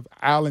bit of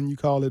island, you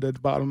call it, at the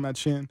bottom of my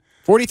chin.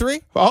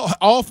 43?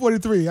 All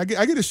 43. I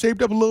get it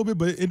shaped up a little bit,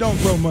 but it don't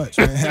grow much,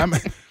 man.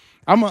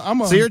 I'm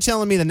a. So you're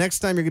telling me the next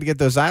time you're going to get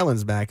those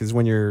islands back is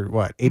when you're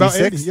what, 86?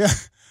 About 80, yeah.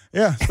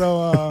 Yeah,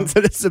 so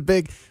so it's a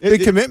big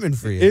commitment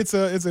for you. It's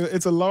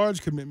a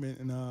large commitment,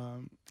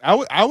 and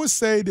I would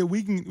say that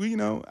we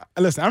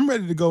listen. I'm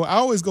ready to go. I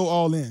always go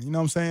all in. You know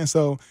what I'm saying?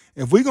 So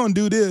if we're gonna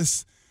do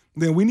this,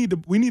 then we need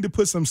to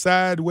put some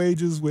side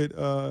wages with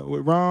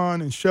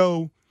Ron and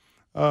Show.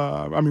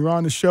 Ron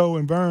and Show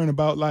and Vern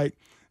about like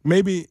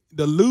maybe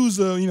the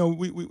loser.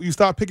 We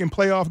start picking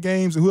playoff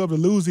games, and whoever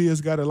the loser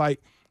is gotta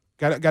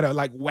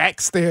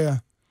wax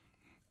their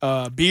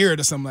beard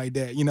or something like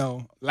that,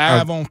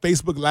 live on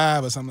Facebook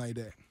Live or something like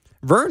that.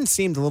 Vern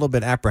seemed a little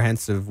bit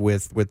apprehensive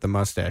with the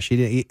mustache.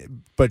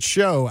 But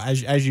Show,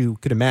 as you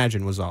could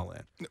imagine, was all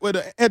in. Well,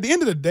 at the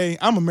end of the day,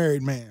 I'm a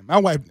married man. My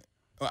wife,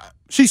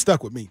 she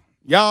stuck with me.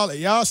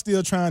 Y'all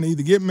still trying to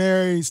either get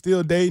married,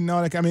 still dating,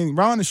 all that. I mean,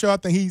 Ron and Show, I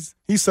think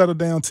he's settled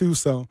down too.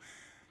 So,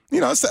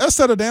 let's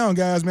settle down,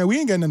 guys, man. We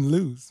ain't got nothing to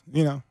lose,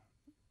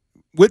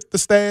 With the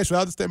stash,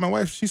 without the stash, my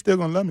wife, she's still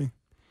gonna love me.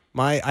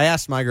 I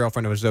asked my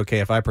girlfriend if it was okay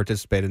if I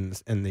participated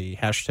in the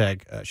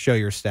hashtag Show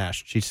Your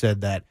Stash. She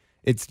said that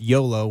it's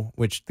YOLO,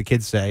 which the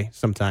kids say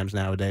sometimes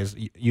nowadays.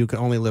 You can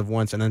only live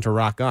once, and then to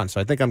rock on. So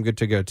I think I'm good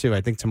to go too.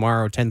 I think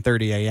tomorrow,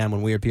 10:30 a.m.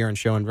 when we appear on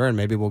Show and Vern,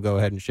 maybe we'll go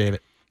ahead and shave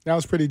it. That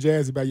was pretty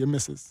jazzy about your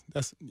missus.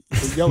 That's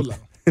YOLO.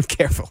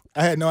 Careful.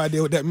 I had no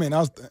idea what that meant. I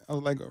was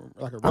like a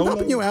Rolo. I'm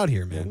helping you out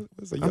here, man.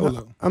 It's a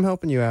YOLO. I'm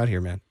helping you out here,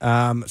 man.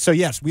 So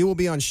yes, we will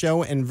be on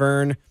Show and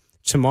Vern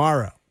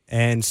tomorrow,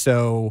 and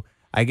so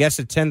I guess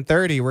at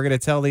 10:30 we're going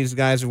to tell these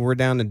guys we're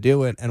down to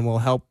do it, and we'll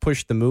help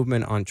push the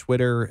movement on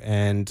Twitter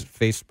and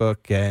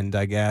Facebook, and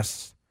I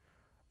guess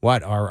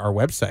our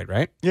website,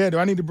 right? Yeah. Do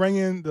I need to bring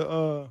in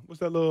the what's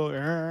that little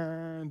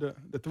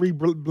the three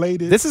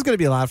bladed? This is going to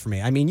be a lot for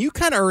me. I mean, you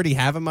kind of already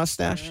have a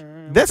mustache.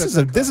 This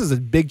is a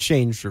big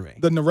change for me.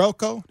 The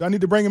Norelco. Do I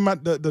need to bring him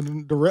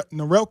the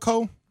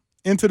Norelco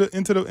into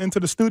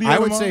the studio? I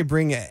would say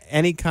bring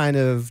any kind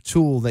of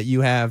tool that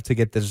you have to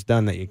get this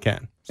done that you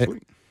can.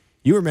 Sweet.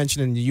 You were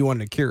mentioning you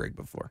wanted a Keurig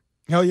before.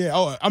 Hell yeah!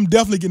 Oh, I'm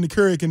definitely getting the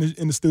Keurig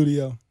in the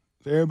studio.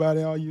 So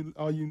everybody, all you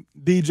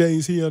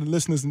DJs here, the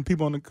listeners, and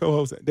people on the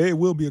co-hosts, there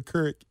will be a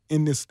Keurig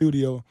in this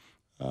studio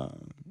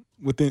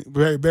within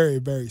very, very,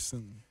 very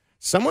soon.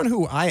 Someone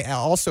who I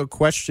also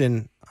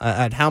question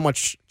at how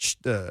much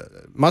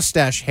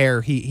mustache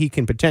hair he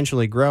can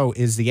potentially grow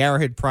is the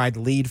Arrowhead Pride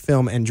lead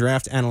film and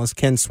draft analyst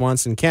Ken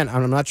Swanson. Ken,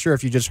 I'm not sure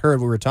if you just heard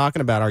what we were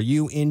talking about. Are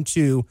you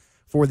into,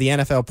 for the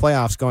NFL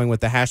playoffs, going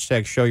with the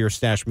hashtag Show Your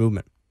Stash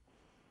movement?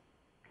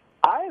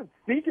 I am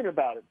thinking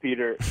about it,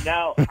 Peter.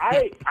 Now,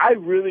 I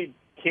really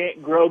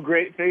can't grow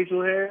great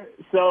facial hair,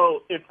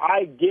 so if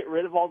I get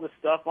rid of all the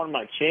stuff on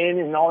my chin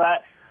and all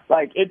that,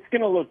 like, it's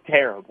going to look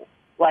terrible.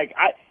 Like,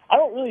 I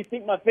don't really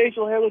think my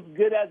facial hair looks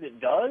good as it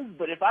does,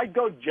 but if I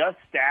go just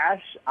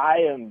stash,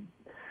 I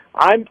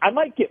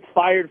might get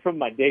fired from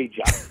my day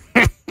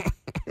job.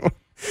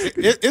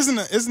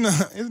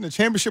 Isn't a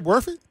championship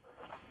worth it?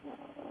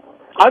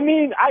 I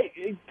mean,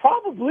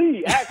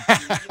 probably,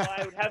 actually.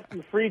 I would have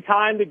some free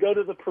time to go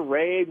to the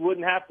parade,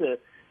 wouldn't have to,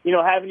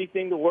 have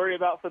anything to worry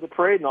about for the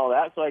parade and all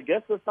that, so I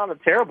guess that's not a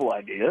terrible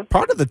idea.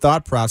 Part of the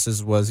thought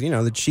process was,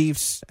 the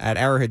Chiefs at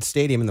Arrowhead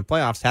Stadium in the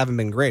playoffs haven't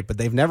been great, but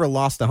they've never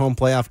lost a home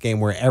playoff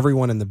game where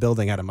everyone in the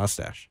building had a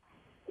mustache.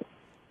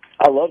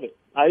 I love it.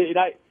 I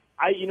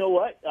you know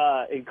what?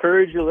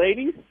 Encourage your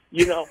ladies,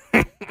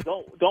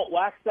 don't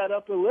wax that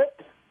upper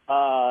lip.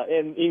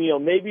 And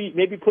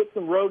maybe put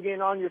some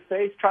Rogaine on your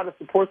face, try to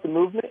support the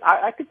movement.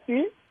 I could see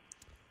it.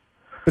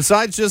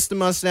 Besides just the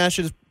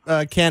mustaches,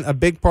 Ken, a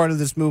big part of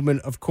this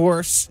movement, of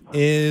course,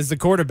 is the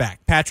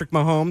quarterback, Patrick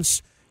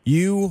Mahomes.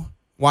 You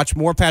watch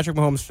more Patrick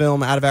Mahomes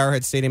film out of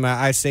Arrowhead Stadium,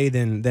 I say,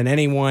 than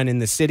anyone in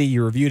the city.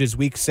 You reviewed his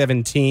Week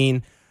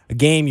 17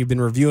 game. You've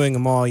been reviewing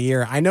him all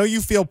year. I know you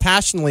feel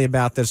passionately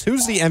about this.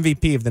 Who's the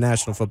MVP of the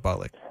National Football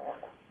League?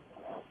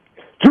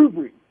 Drew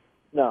Brees.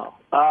 No.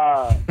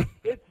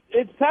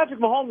 It's Patrick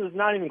Mahomes is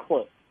not even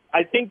close.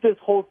 I think this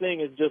whole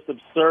thing is just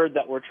absurd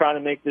that we're trying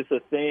to make this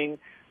a thing,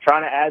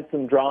 trying to add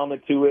some drama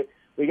to it.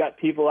 We got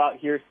people out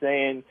here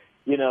saying,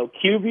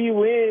 QB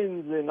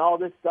wins and all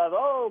this stuff.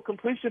 Oh,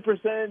 completion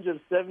percentage of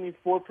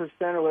 74%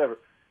 or whatever.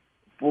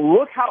 Well,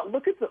 look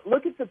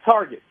at the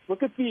targets.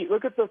 Look at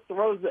the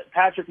throws that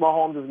Patrick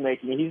Mahomes is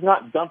making. He's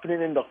not dumping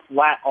it into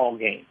flat all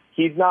game.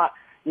 He's not,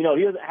 he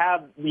doesn't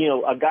have,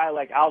 a guy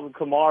like Alvin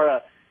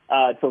Kamara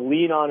to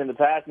lean on in the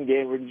passing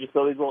game where you just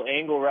throw these little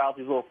angle routes,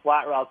 these little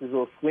flat routes, these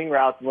little swing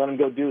routes, and let him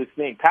go do his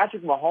thing.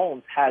 Patrick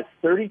Mahomes has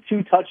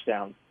 32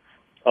 touchdowns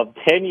of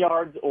 10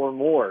 yards or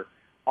more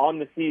on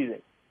the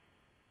season.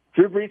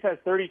 Drew Brees has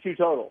 32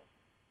 total.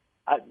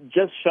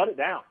 Just shut it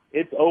down.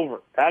 It's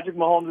over. Patrick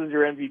Mahomes is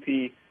your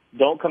MVP.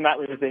 Don't come at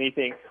me with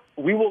anything.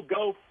 We will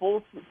go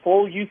full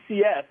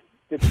UCF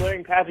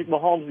declaring Patrick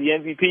Mahomes the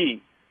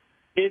MVP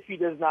if he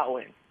does not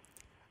win.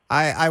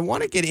 I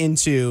want to get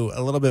into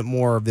a little bit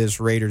more of this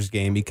Raiders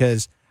game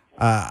because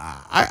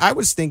I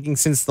was thinking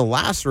since the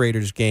last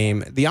Raiders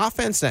game, the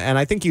offense, and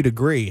I think you'd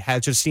agree,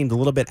 has just seemed a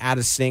little bit out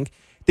of sync.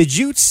 Did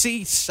you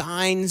see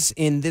signs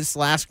in this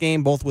last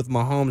game, both with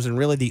Mahomes and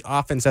really the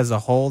offense as a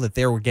whole, that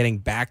they were getting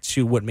back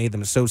to what made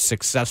them so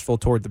successful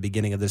toward the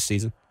beginning of this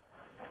season?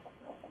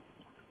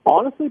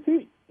 Honestly,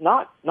 Pete,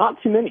 not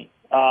too many.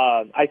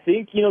 I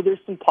think, there's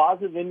some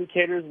positive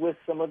indicators with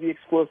some of the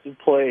explosive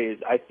plays.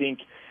 I think,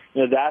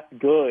 that's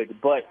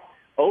good. But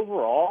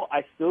overall,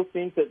 I still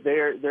think that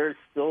they're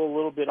still a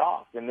little bit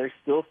off, and there's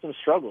still some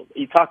struggles.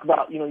 You talk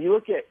about, you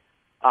look at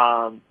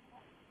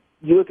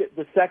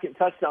the second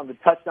touchdown, the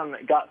touchdown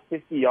that got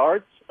 50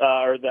 yards,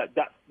 or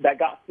that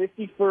got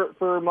 50 for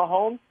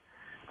Mahomes.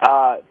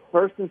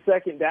 First and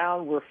second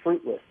down were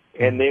fruitless,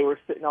 and they were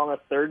sitting on a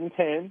 3rd and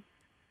 10.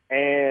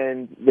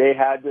 And they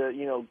had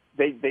to,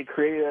 they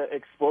created an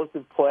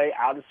explosive play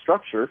out of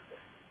structure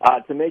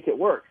to make it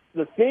work.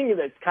 The thing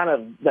that's kind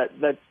of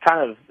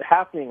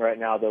happening right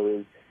now, though,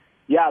 is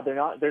they're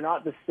not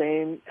the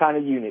same kind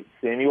of unit.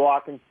 Sammy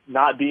Watkins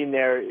not being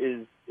there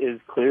is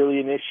clearly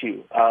an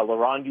issue.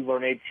 Laurent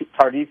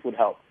Duvernay-Tardif would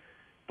help,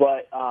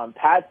 but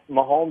Pat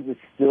Mahomes is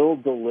still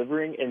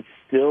delivering and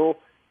still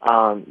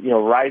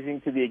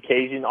rising to the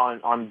occasion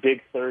on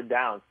big third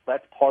downs.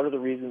 That's part of the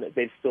reason that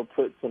they've still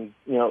put some,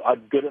 a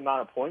good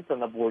amount of points on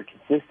the board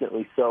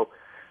consistently. So,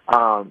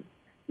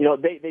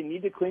 they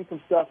need to clean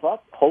some stuff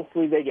up.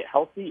 Hopefully they get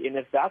healthy. And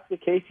if that's the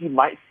case, you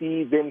might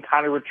see them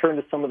kind of return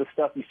to some of the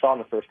stuff you saw in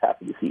the first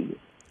half of the season.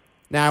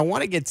 Now, I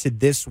want to get to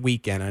this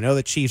weekend. I know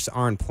the Chiefs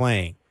aren't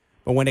playing,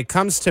 but when it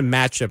comes to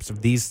matchups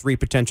of these three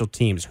potential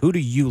teams, who do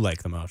you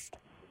like the most?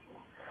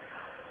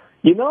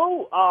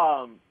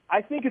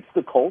 I think it's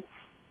the Colts.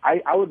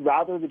 I would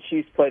rather the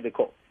Chiefs play the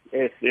Colts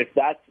if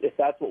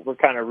that's what we're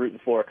kind of rooting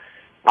for.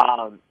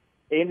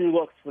 Andrew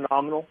looks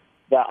phenomenal.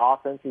 That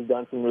offense has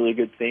done some really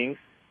good things.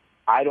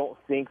 I don't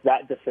think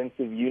that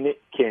defensive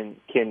unit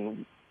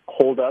can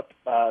hold up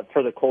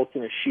for the Colts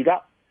in a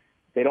shootout.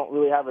 They don't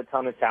really have a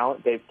ton of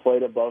talent. They've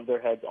played above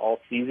their heads all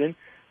season.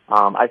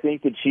 I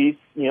think the Chiefs,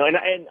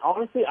 and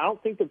honestly, I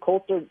don't think the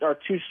Colts are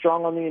too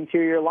strong on the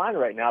interior line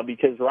right now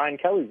because Ryan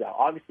Kelly's out.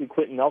 Obviously,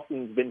 Quentin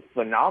Nelson's been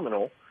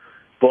phenomenal.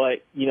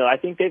 But, I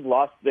think they've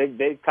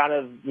kind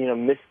of,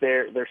 missed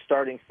their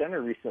starting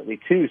center recently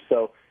too.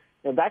 So,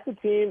 that's a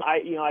team,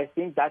 I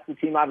think that's the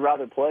team I'd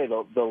rather play,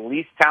 the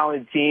least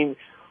talented team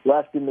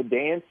left in the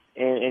dance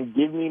and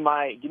give me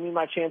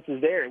my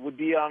chances there. It would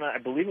be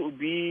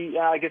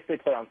I guess they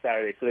play on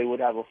Saturday, so they would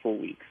have a full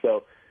week.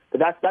 So,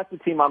 but that's the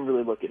team I'm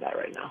really looking at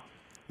right now.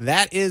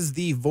 That is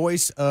the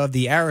voice of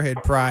the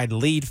Arrowhead Pride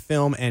lead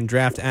film and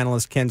draft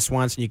analyst Ken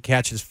Swanson. You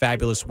catch his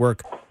fabulous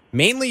work,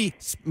 mainly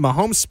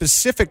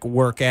Mahomes-specific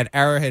work at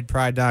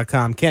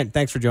arrowheadpride.com. Kent,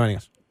 thanks for joining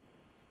us.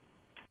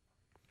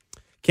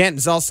 Kent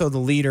is also the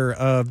leader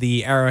of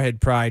the Arrowhead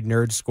Pride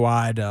Nerd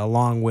Squad,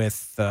 along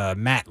with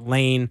Matt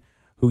Lane,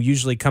 who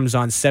usually comes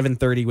on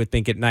 7:30 with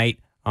Bink at Night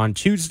on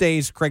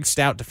Tuesdays. Craig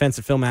Stout,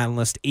 defensive film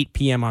analyst, 8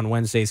 p.m. on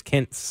Wednesdays.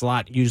 Kent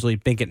Slott, usually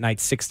Bink at Night,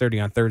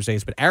 6:30 on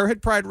Thursdays. But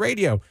Arrowhead Pride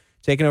Radio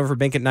taking over for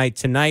Bink at Night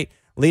tonight,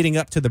 leading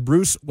up to the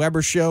Bruce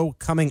Weber Show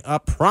coming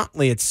up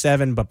promptly at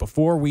 7. But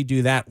before we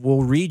do that,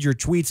 we'll read your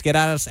tweets. Get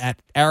at us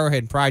at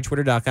Arrowhead Pride,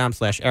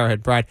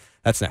 twitter.com/Arrowhead Pride.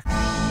 That's next.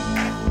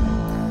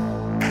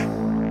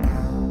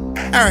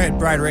 Arrowhead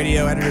Pride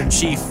Radio,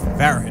 editor-in-chief of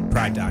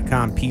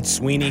ArrowheadPride.com, Pete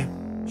Sweeney,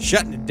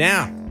 shutting it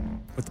down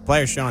with the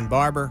player Sean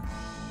Barber.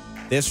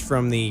 This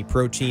from the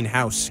Protein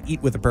House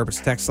Eat with a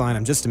Purpose text line.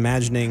 I'm just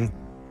imagining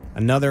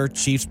another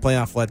Chiefs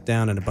playoff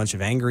letdown and a bunch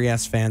of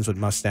angry-ass fans with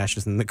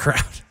mustaches in the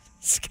crowd.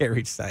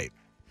 Scary sight.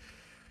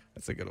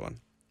 That's a good one.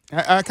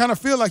 I kind of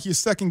feel like you're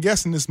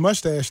second-guessing this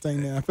mustache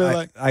thing now. I feel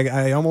like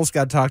I almost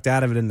got talked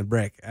out of it in the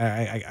break.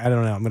 I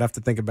don't know. I'm going to have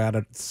to think about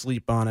it,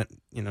 sleep on it,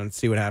 and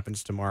see what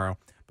happens tomorrow.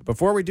 But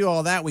before we do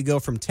all that, we go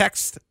from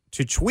text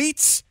to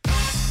tweets.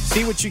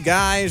 See what you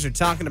guys are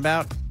talking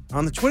about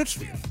on the Twitter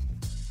sphere.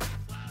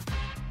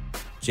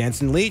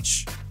 Jensen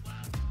Leach.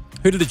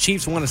 Who do the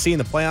Chiefs want to see in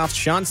the playoffs?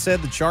 Sean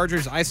said the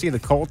Chargers. I see the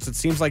Colts. It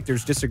seems like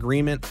there's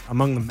disagreement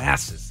among the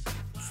masses.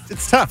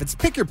 It's tough. It's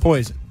pick your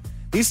poison.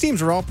 These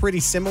teams are all pretty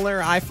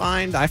similar, I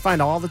find. I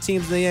find all the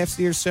teams in the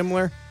AFC are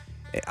similar.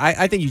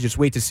 I think you just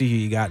wait to see who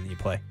you got and you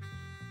play.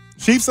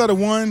 Chiefs are the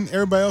one.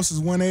 Everybody else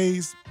is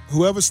 1As.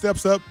 Whoever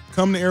steps up,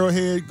 come to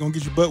Arrowhead, gonna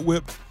get your butt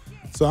whipped.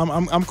 So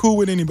I'm cool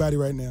with anybody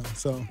right now.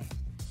 So,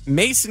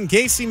 Mason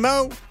Casey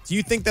Mo, do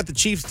you think that the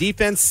Chiefs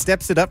defense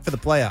steps it up for the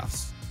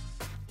playoffs?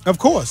 Of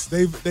course,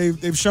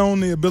 they've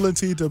shown the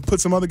ability to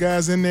put some other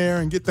guys in there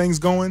and get things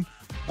going.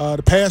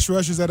 The pass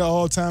rush is at an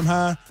all-time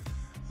high.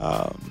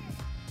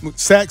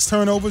 Sacks,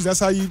 turnovers, that's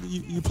how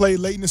you play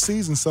late in the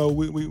season. So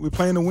we're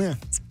playing to win.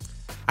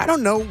 I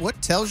don't know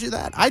what tells you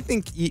that. I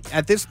think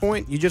at this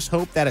point, you just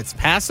hope that it's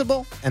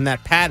passable and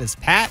that Pat is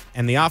Pat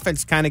and the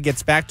offense kind of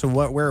gets back to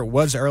where it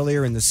was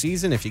earlier in the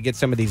season. If you get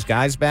some of these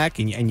guys back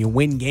and you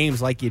win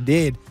games like you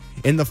did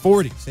in the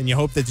 40s, and you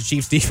hope that the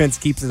Chiefs defense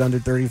keeps it under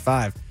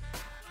 35.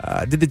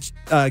 Did the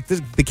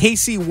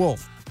KC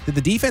Wolf, did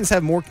the defense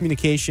have more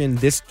communication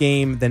this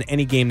game than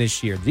any game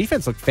this year? The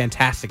defense looked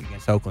fantastic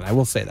against Oakland. I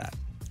will say that.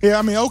 Yeah,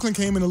 I mean, Oakland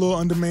came in a little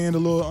undermanned, a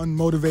little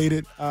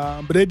unmotivated,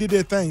 but they did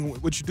their thing.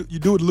 What you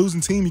do with a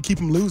losing team, you keep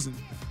them losing.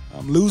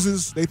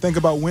 Losers, they think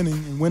about winning,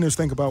 and winners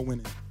think about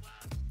winning.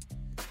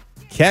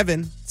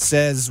 Kevin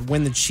says,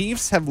 when the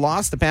Chiefs have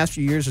lost the past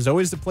few years, there's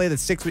always the play that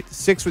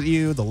sticks with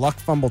you, the luck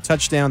fumble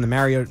touchdown, the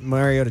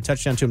Mariota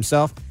touchdown to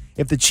himself.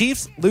 If the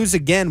Chiefs lose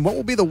again, what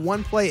will be the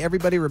one play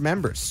everybody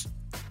remembers?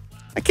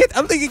 I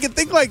don't think you can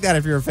think like that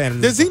if you're a fan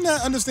of this. Does he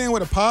not understand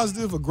what a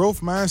positive or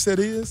growth mindset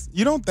is?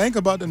 You don't think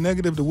about the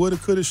negative, the woulda,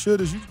 coulda,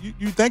 shoulda.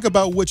 You think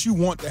about what you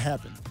want to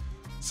happen.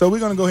 So we're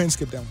going to go ahead and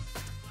skip that one.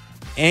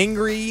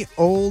 Angry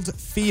old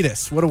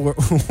fetus. What a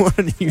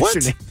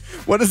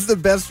username. What is the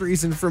best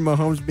reason for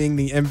Mahomes being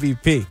the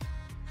MVP?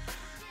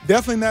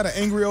 Definitely not an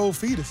angry old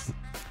fetus.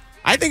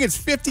 I think it's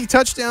 50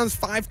 touchdowns,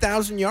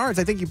 5,000 yards.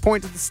 I think you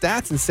point to the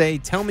stats and say,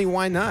 tell me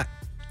why not.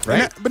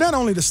 Right? But not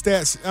only the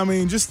stats.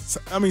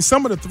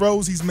 Some of the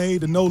throws he's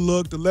made, the no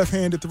look, the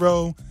left-handed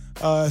throw,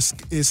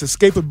 his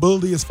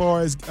escapability as far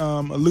as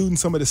eluding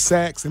some of the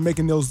sacks and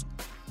making those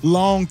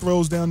long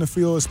throws down the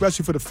field,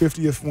 especially for the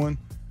 50th one.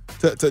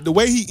 The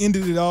way he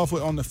ended it off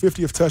on the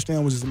 50th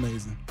touchdown was just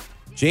amazing.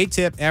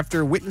 J-Tip,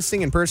 after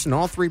witnessing in person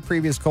all three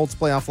previous Colts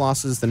playoff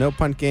losses, the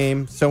no-punt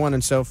game, so on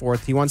and so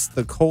forth, he wants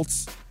the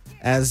Colts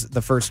as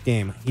the first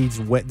game.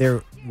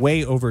 They're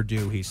way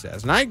overdue, he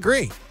says. And I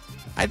agree.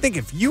 I think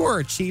if you are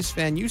a Chiefs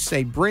fan, you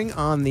say, bring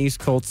on these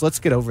Colts. Let's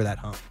get over that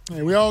hump.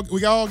 Yeah, we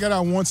all got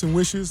our wants and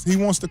wishes. He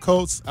wants the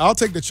Colts. I'll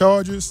take the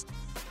Chargers.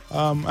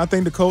 I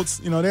think the Colts,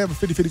 they have a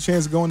 50-50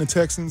 chance of going to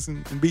Texans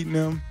and beating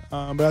them.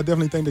 But I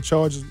definitely think the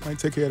Chargers might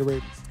take care of the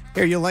Ravens.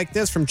 Here, you'll like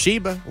this from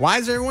Chiba. Why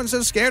is everyone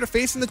so scared of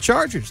facing the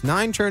Chargers?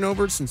 9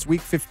 turnovers since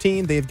Week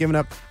 15. They have given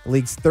up the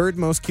league's third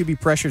most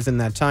QB pressures in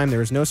that time.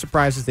 There is no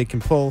surprises they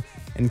can pull,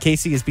 and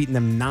KC has beaten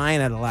them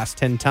 9 out of the last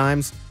 10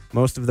 times,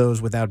 most of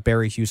those without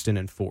Barry, Houston,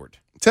 and Ford.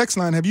 Text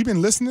line, have you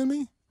been listening to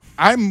me?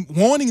 I've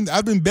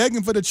been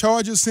begging for the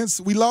Chargers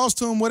since we lost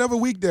to them whatever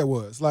week that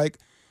was. Like,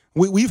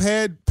 we've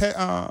had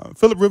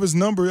Phillip Rivers'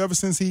 number ever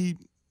since he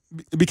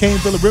became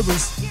Phillip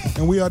Rivers,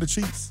 and we are the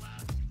Chiefs.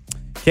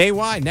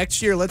 KY,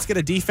 next year, let's get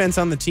a defense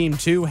on the team,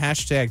 too.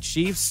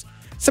 #Chiefs.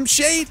 Some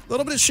shade, a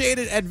little bit of shade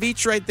at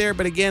Veach right there.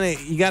 But again,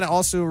 you got to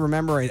also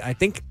remember, I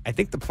think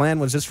the plan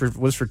was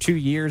for 2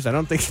 years. I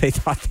don't think they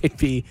thought they'd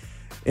be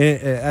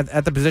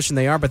at the position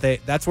they are, but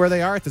that's where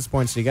they are at this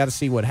point. So you got to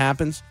see what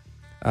happens.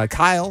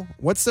 Kyle,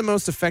 what's the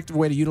most effective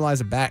way to utilize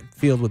a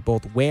backfield with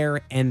both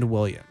Ware and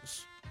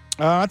Williams?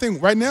 I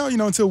think right now,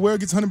 until Ware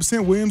gets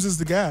 100%, Williams is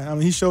the guy. I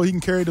mean, he showed he can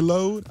carry the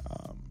load.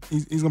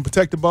 He's going to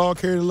protect the ball,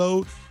 carry the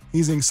load.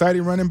 He's an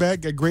exciting running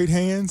back, got great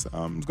hands.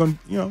 He's going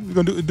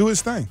to do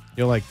his thing.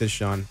 You'll like this,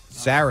 Sean.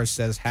 Sarah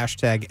says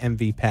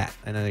 #MVPat.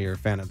 I know you're a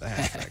fan of the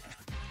hashtag.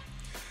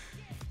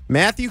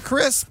 Matthew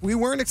Crisp, we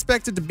weren't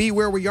expected to be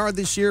where we are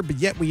this year, but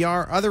yet we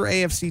are. Other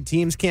AFC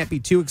teams can't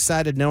be too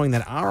excited knowing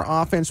that our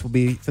offense will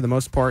be, for the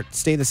most part,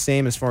 stay the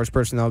same as far as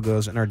personnel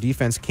goes, and our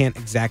defense can't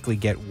exactly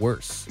get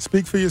worse.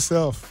 Speak for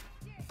yourself.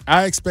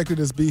 I expected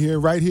us to be here,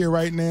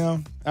 right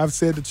now. I've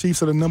said the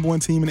Chiefs are the number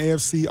one team in the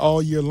AFC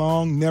all year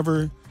long.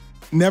 Never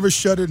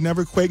shuddered,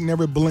 never quaked,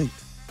 never blinked.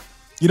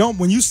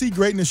 When you see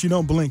greatness, you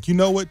don't blink. You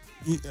know what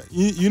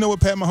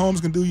Pat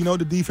Mahomes can do. You know what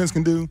the defense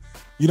can do.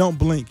 You don't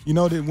blink. You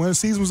know that when the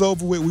season was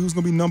over with, we was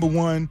going to be number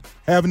one,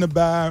 having to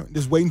bye,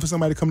 just waiting for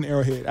somebody to come to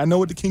Arrowhead. I know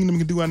what the Kingdom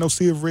can do. I know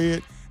Sea of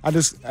Red. I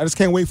just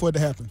can't wait for it to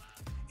happen.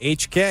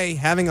 HK,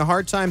 having a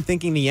hard time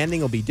thinking the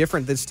ending will be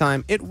different this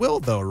time. It will,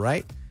 though,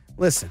 right?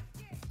 Listen,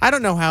 I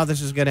don't know how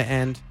this is going to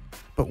end,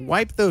 but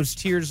wipe those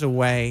tears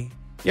away.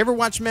 You ever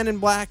watch Men in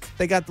Black?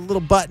 They got the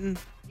little button.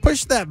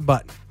 Push that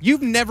button.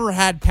 You've never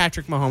had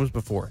Patrick Mahomes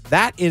before.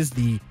 That is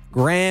the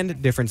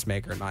grand difference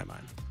maker in my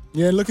mind.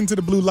 Yeah, look into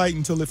the blue light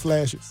until it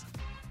flashes.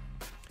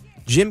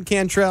 Jim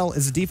Cantrell,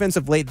 is the defense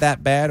of late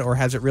that bad, or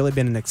has it really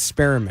been an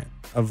experiment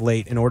of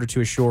late in order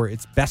to assure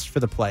it's best for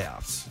the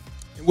playoffs?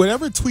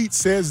 Whatever tweet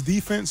says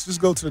defense, just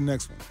go to the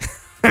next one.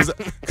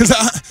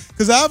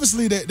 Because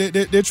obviously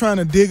they're trying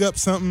to dig up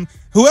something.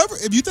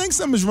 If you think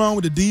something's wrong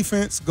with the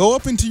defense, go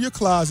up into your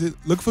closet,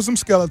 look for some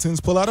skeletons,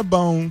 pull out a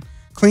bone,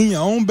 clean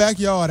your own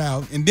backyard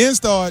out, and then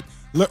start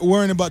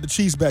worrying about the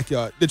Chiefs'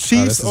 backyard. The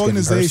Chiefs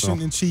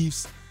organization and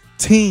Chiefs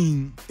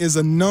team is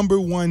a number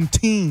one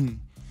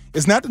team.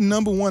 It's not the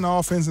number one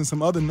offense and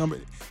some other number.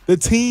 The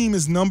team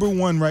is number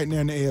one right now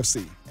in the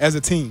AFC as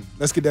a team.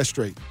 Let's get that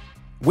straight.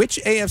 Which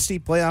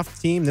AFC playoff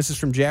team, this is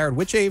from Jared,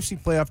 which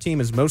AFC playoff team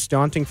is most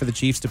daunting for the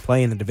Chiefs to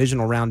play in the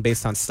divisional round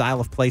based on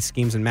style of play,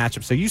 schemes, and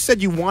matchups? So you said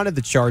you wanted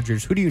the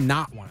Chargers. Who do you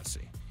not want to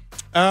see?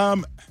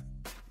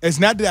 It's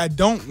not that I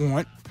don't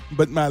want,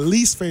 but my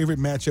least favorite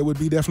matchup would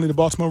be definitely the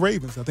Baltimore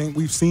Ravens. I think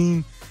we've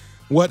seen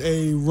what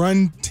a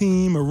run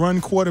team, a run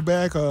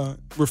quarterback,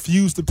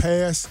 refuse to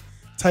pass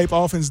type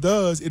offense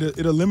does. It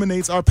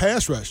eliminates our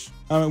pass rush.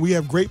 We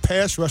have great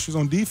pass rushers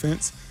on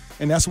defense,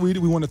 and that's what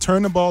we want to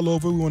turn the ball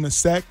over. We want to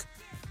sack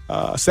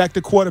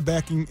the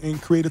quarterback and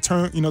create a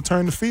turn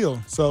the field.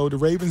 So the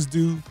Ravens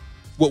do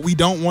what we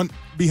don't want to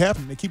be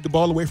happening. They keep the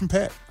ball away from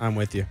Pat. I'm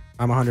with you.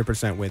 I'm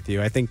 100% with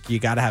you. I think you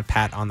got to have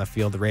Pat on the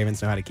field. The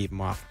Ravens know how to keep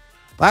him off.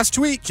 Last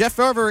tweet, Jeff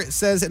Over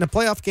says, in a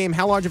playoff game,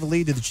 how large of a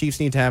lead do the Chiefs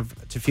need to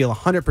have to feel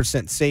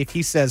 100% safe?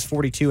 He says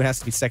 42. It has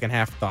to be second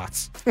half.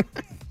 Thoughts?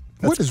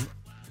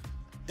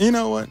 You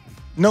know what?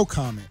 No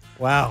comment.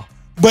 Wow.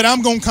 But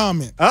I'm going to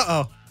comment.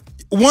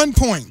 1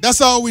 point.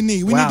 That's all we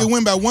need. We need to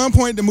win by 1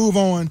 point to move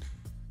on.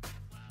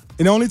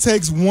 It only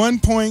takes 1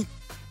 point.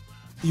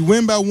 You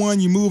win by 1,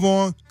 you move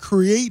on.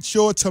 Create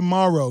your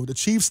tomorrow. The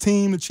Chiefs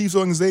team, the Chiefs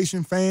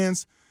organization,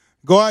 fans,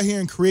 go out here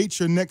and create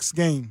your next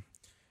game.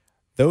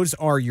 Those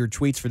are your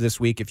tweets for this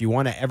week. If you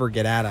want to ever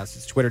get at us,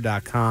 it's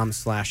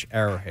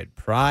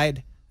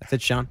twitter.com/arrowheadpride. That's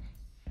it, Sean.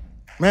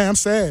 Man, I'm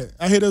sad.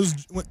 I hear those,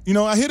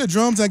 I hear the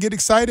drums, I get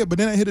excited, but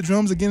then I hear the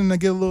drums again and I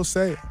get a little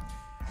sad.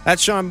 That's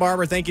Sean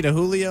Barber. Thank you to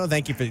Julio.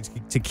 Thank you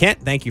to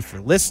Kent. Thank you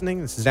for listening.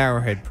 This is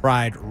Arrowhead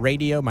Pride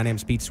Radio. My name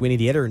is Pete Sweeney,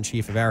 the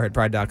editor-in-chief of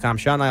ArrowheadPride.com.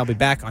 Sean and I will be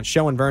back on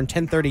Show and Vern,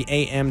 10:30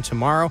 a.m.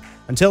 tomorrow.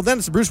 Until then,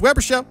 it's the Bruce Weber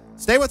Show.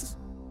 Stay with us.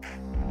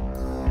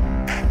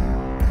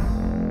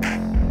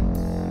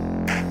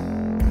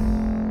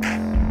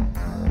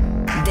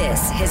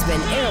 This has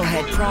been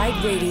Arrowhead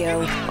Pride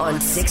Radio on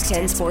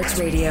 610 Sports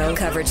Radio.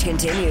 Coverage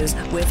continues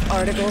with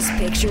articles,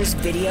 pictures,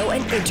 video,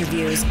 and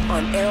interviews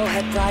on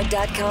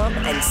arrowheadpride.com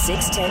and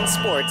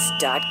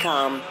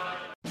 610sports.com.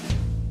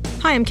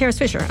 Hi, I'm Kara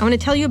Swisher. I want to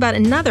tell you about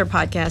another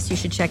podcast you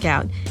should check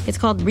out. It's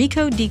called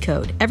Recode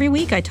Decode. Every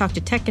week, I talk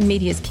to tech and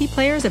media's key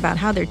players about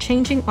how they're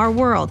changing our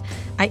world.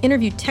 I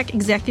interview tech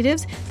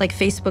executives like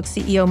Facebook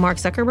CEO Mark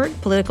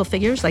Zuckerberg, political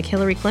figures like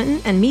Hillary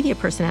Clinton, and media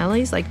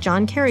personalities like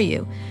John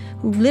Carreyrou,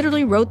 who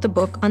literally wrote the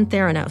book on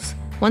Theranos.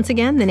 Once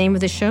again, the name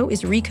of the show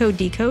is Recode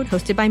Decode,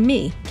 hosted by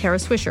me, Kara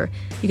Swisher.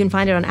 You can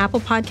find it on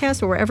Apple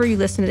Podcasts or wherever you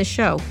listen to the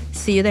show.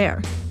 See you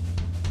there.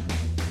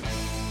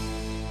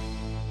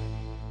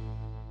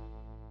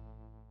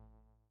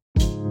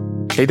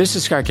 Hey, this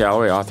is Scott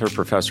Galloway, author,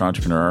 professor,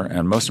 entrepreneur,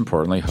 and most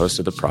importantly, host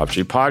of the Prop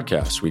G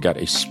podcast. We got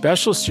a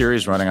special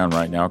series running on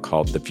right now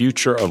called The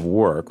Future of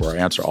Work, where I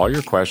answer all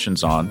your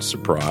questions on,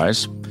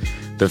 surprise,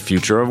 the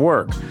future of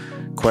work.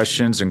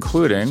 Questions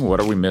including, what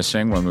are we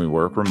missing when we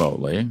work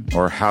remotely?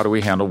 Or how do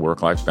we handle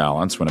work-life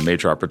balance when a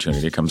major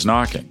opportunity comes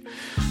knocking?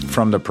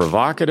 From the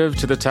provocative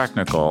to the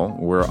technical,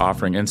 we're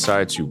offering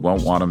insights you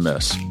won't want to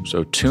miss.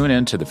 So tune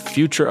in to The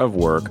Future of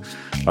Work,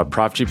 a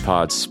Prop G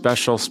Pod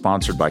special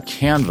sponsored by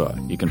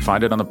Canva. You can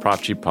find it on the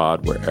Prop G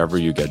Pod wherever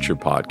you get your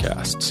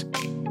podcasts.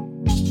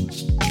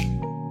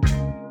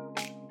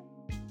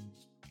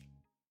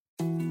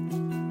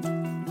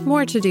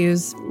 More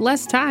to-dos,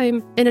 less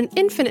time, and an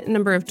infinite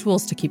number of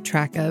tools to keep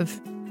track of.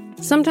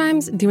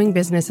 Sometimes doing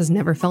business has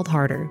never felt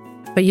harder,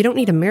 but you don't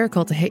need a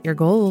miracle to hit your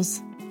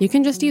goals. You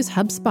can just use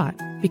HubSpot,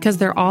 because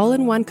their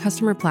all-in-one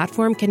customer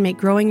platform can make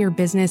growing your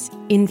business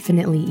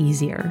infinitely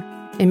easier.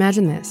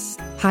 Imagine this: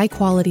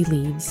 high-quality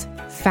leads,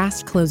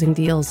 fast closing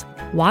deals,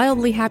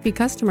 wildly happy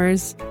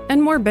customers,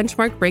 and more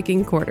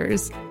benchmark-breaking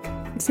quarters.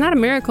 It's not a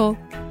miracle,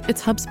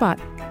 it's HubSpot.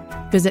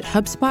 Visit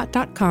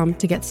HubSpot.com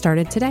to get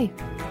started today.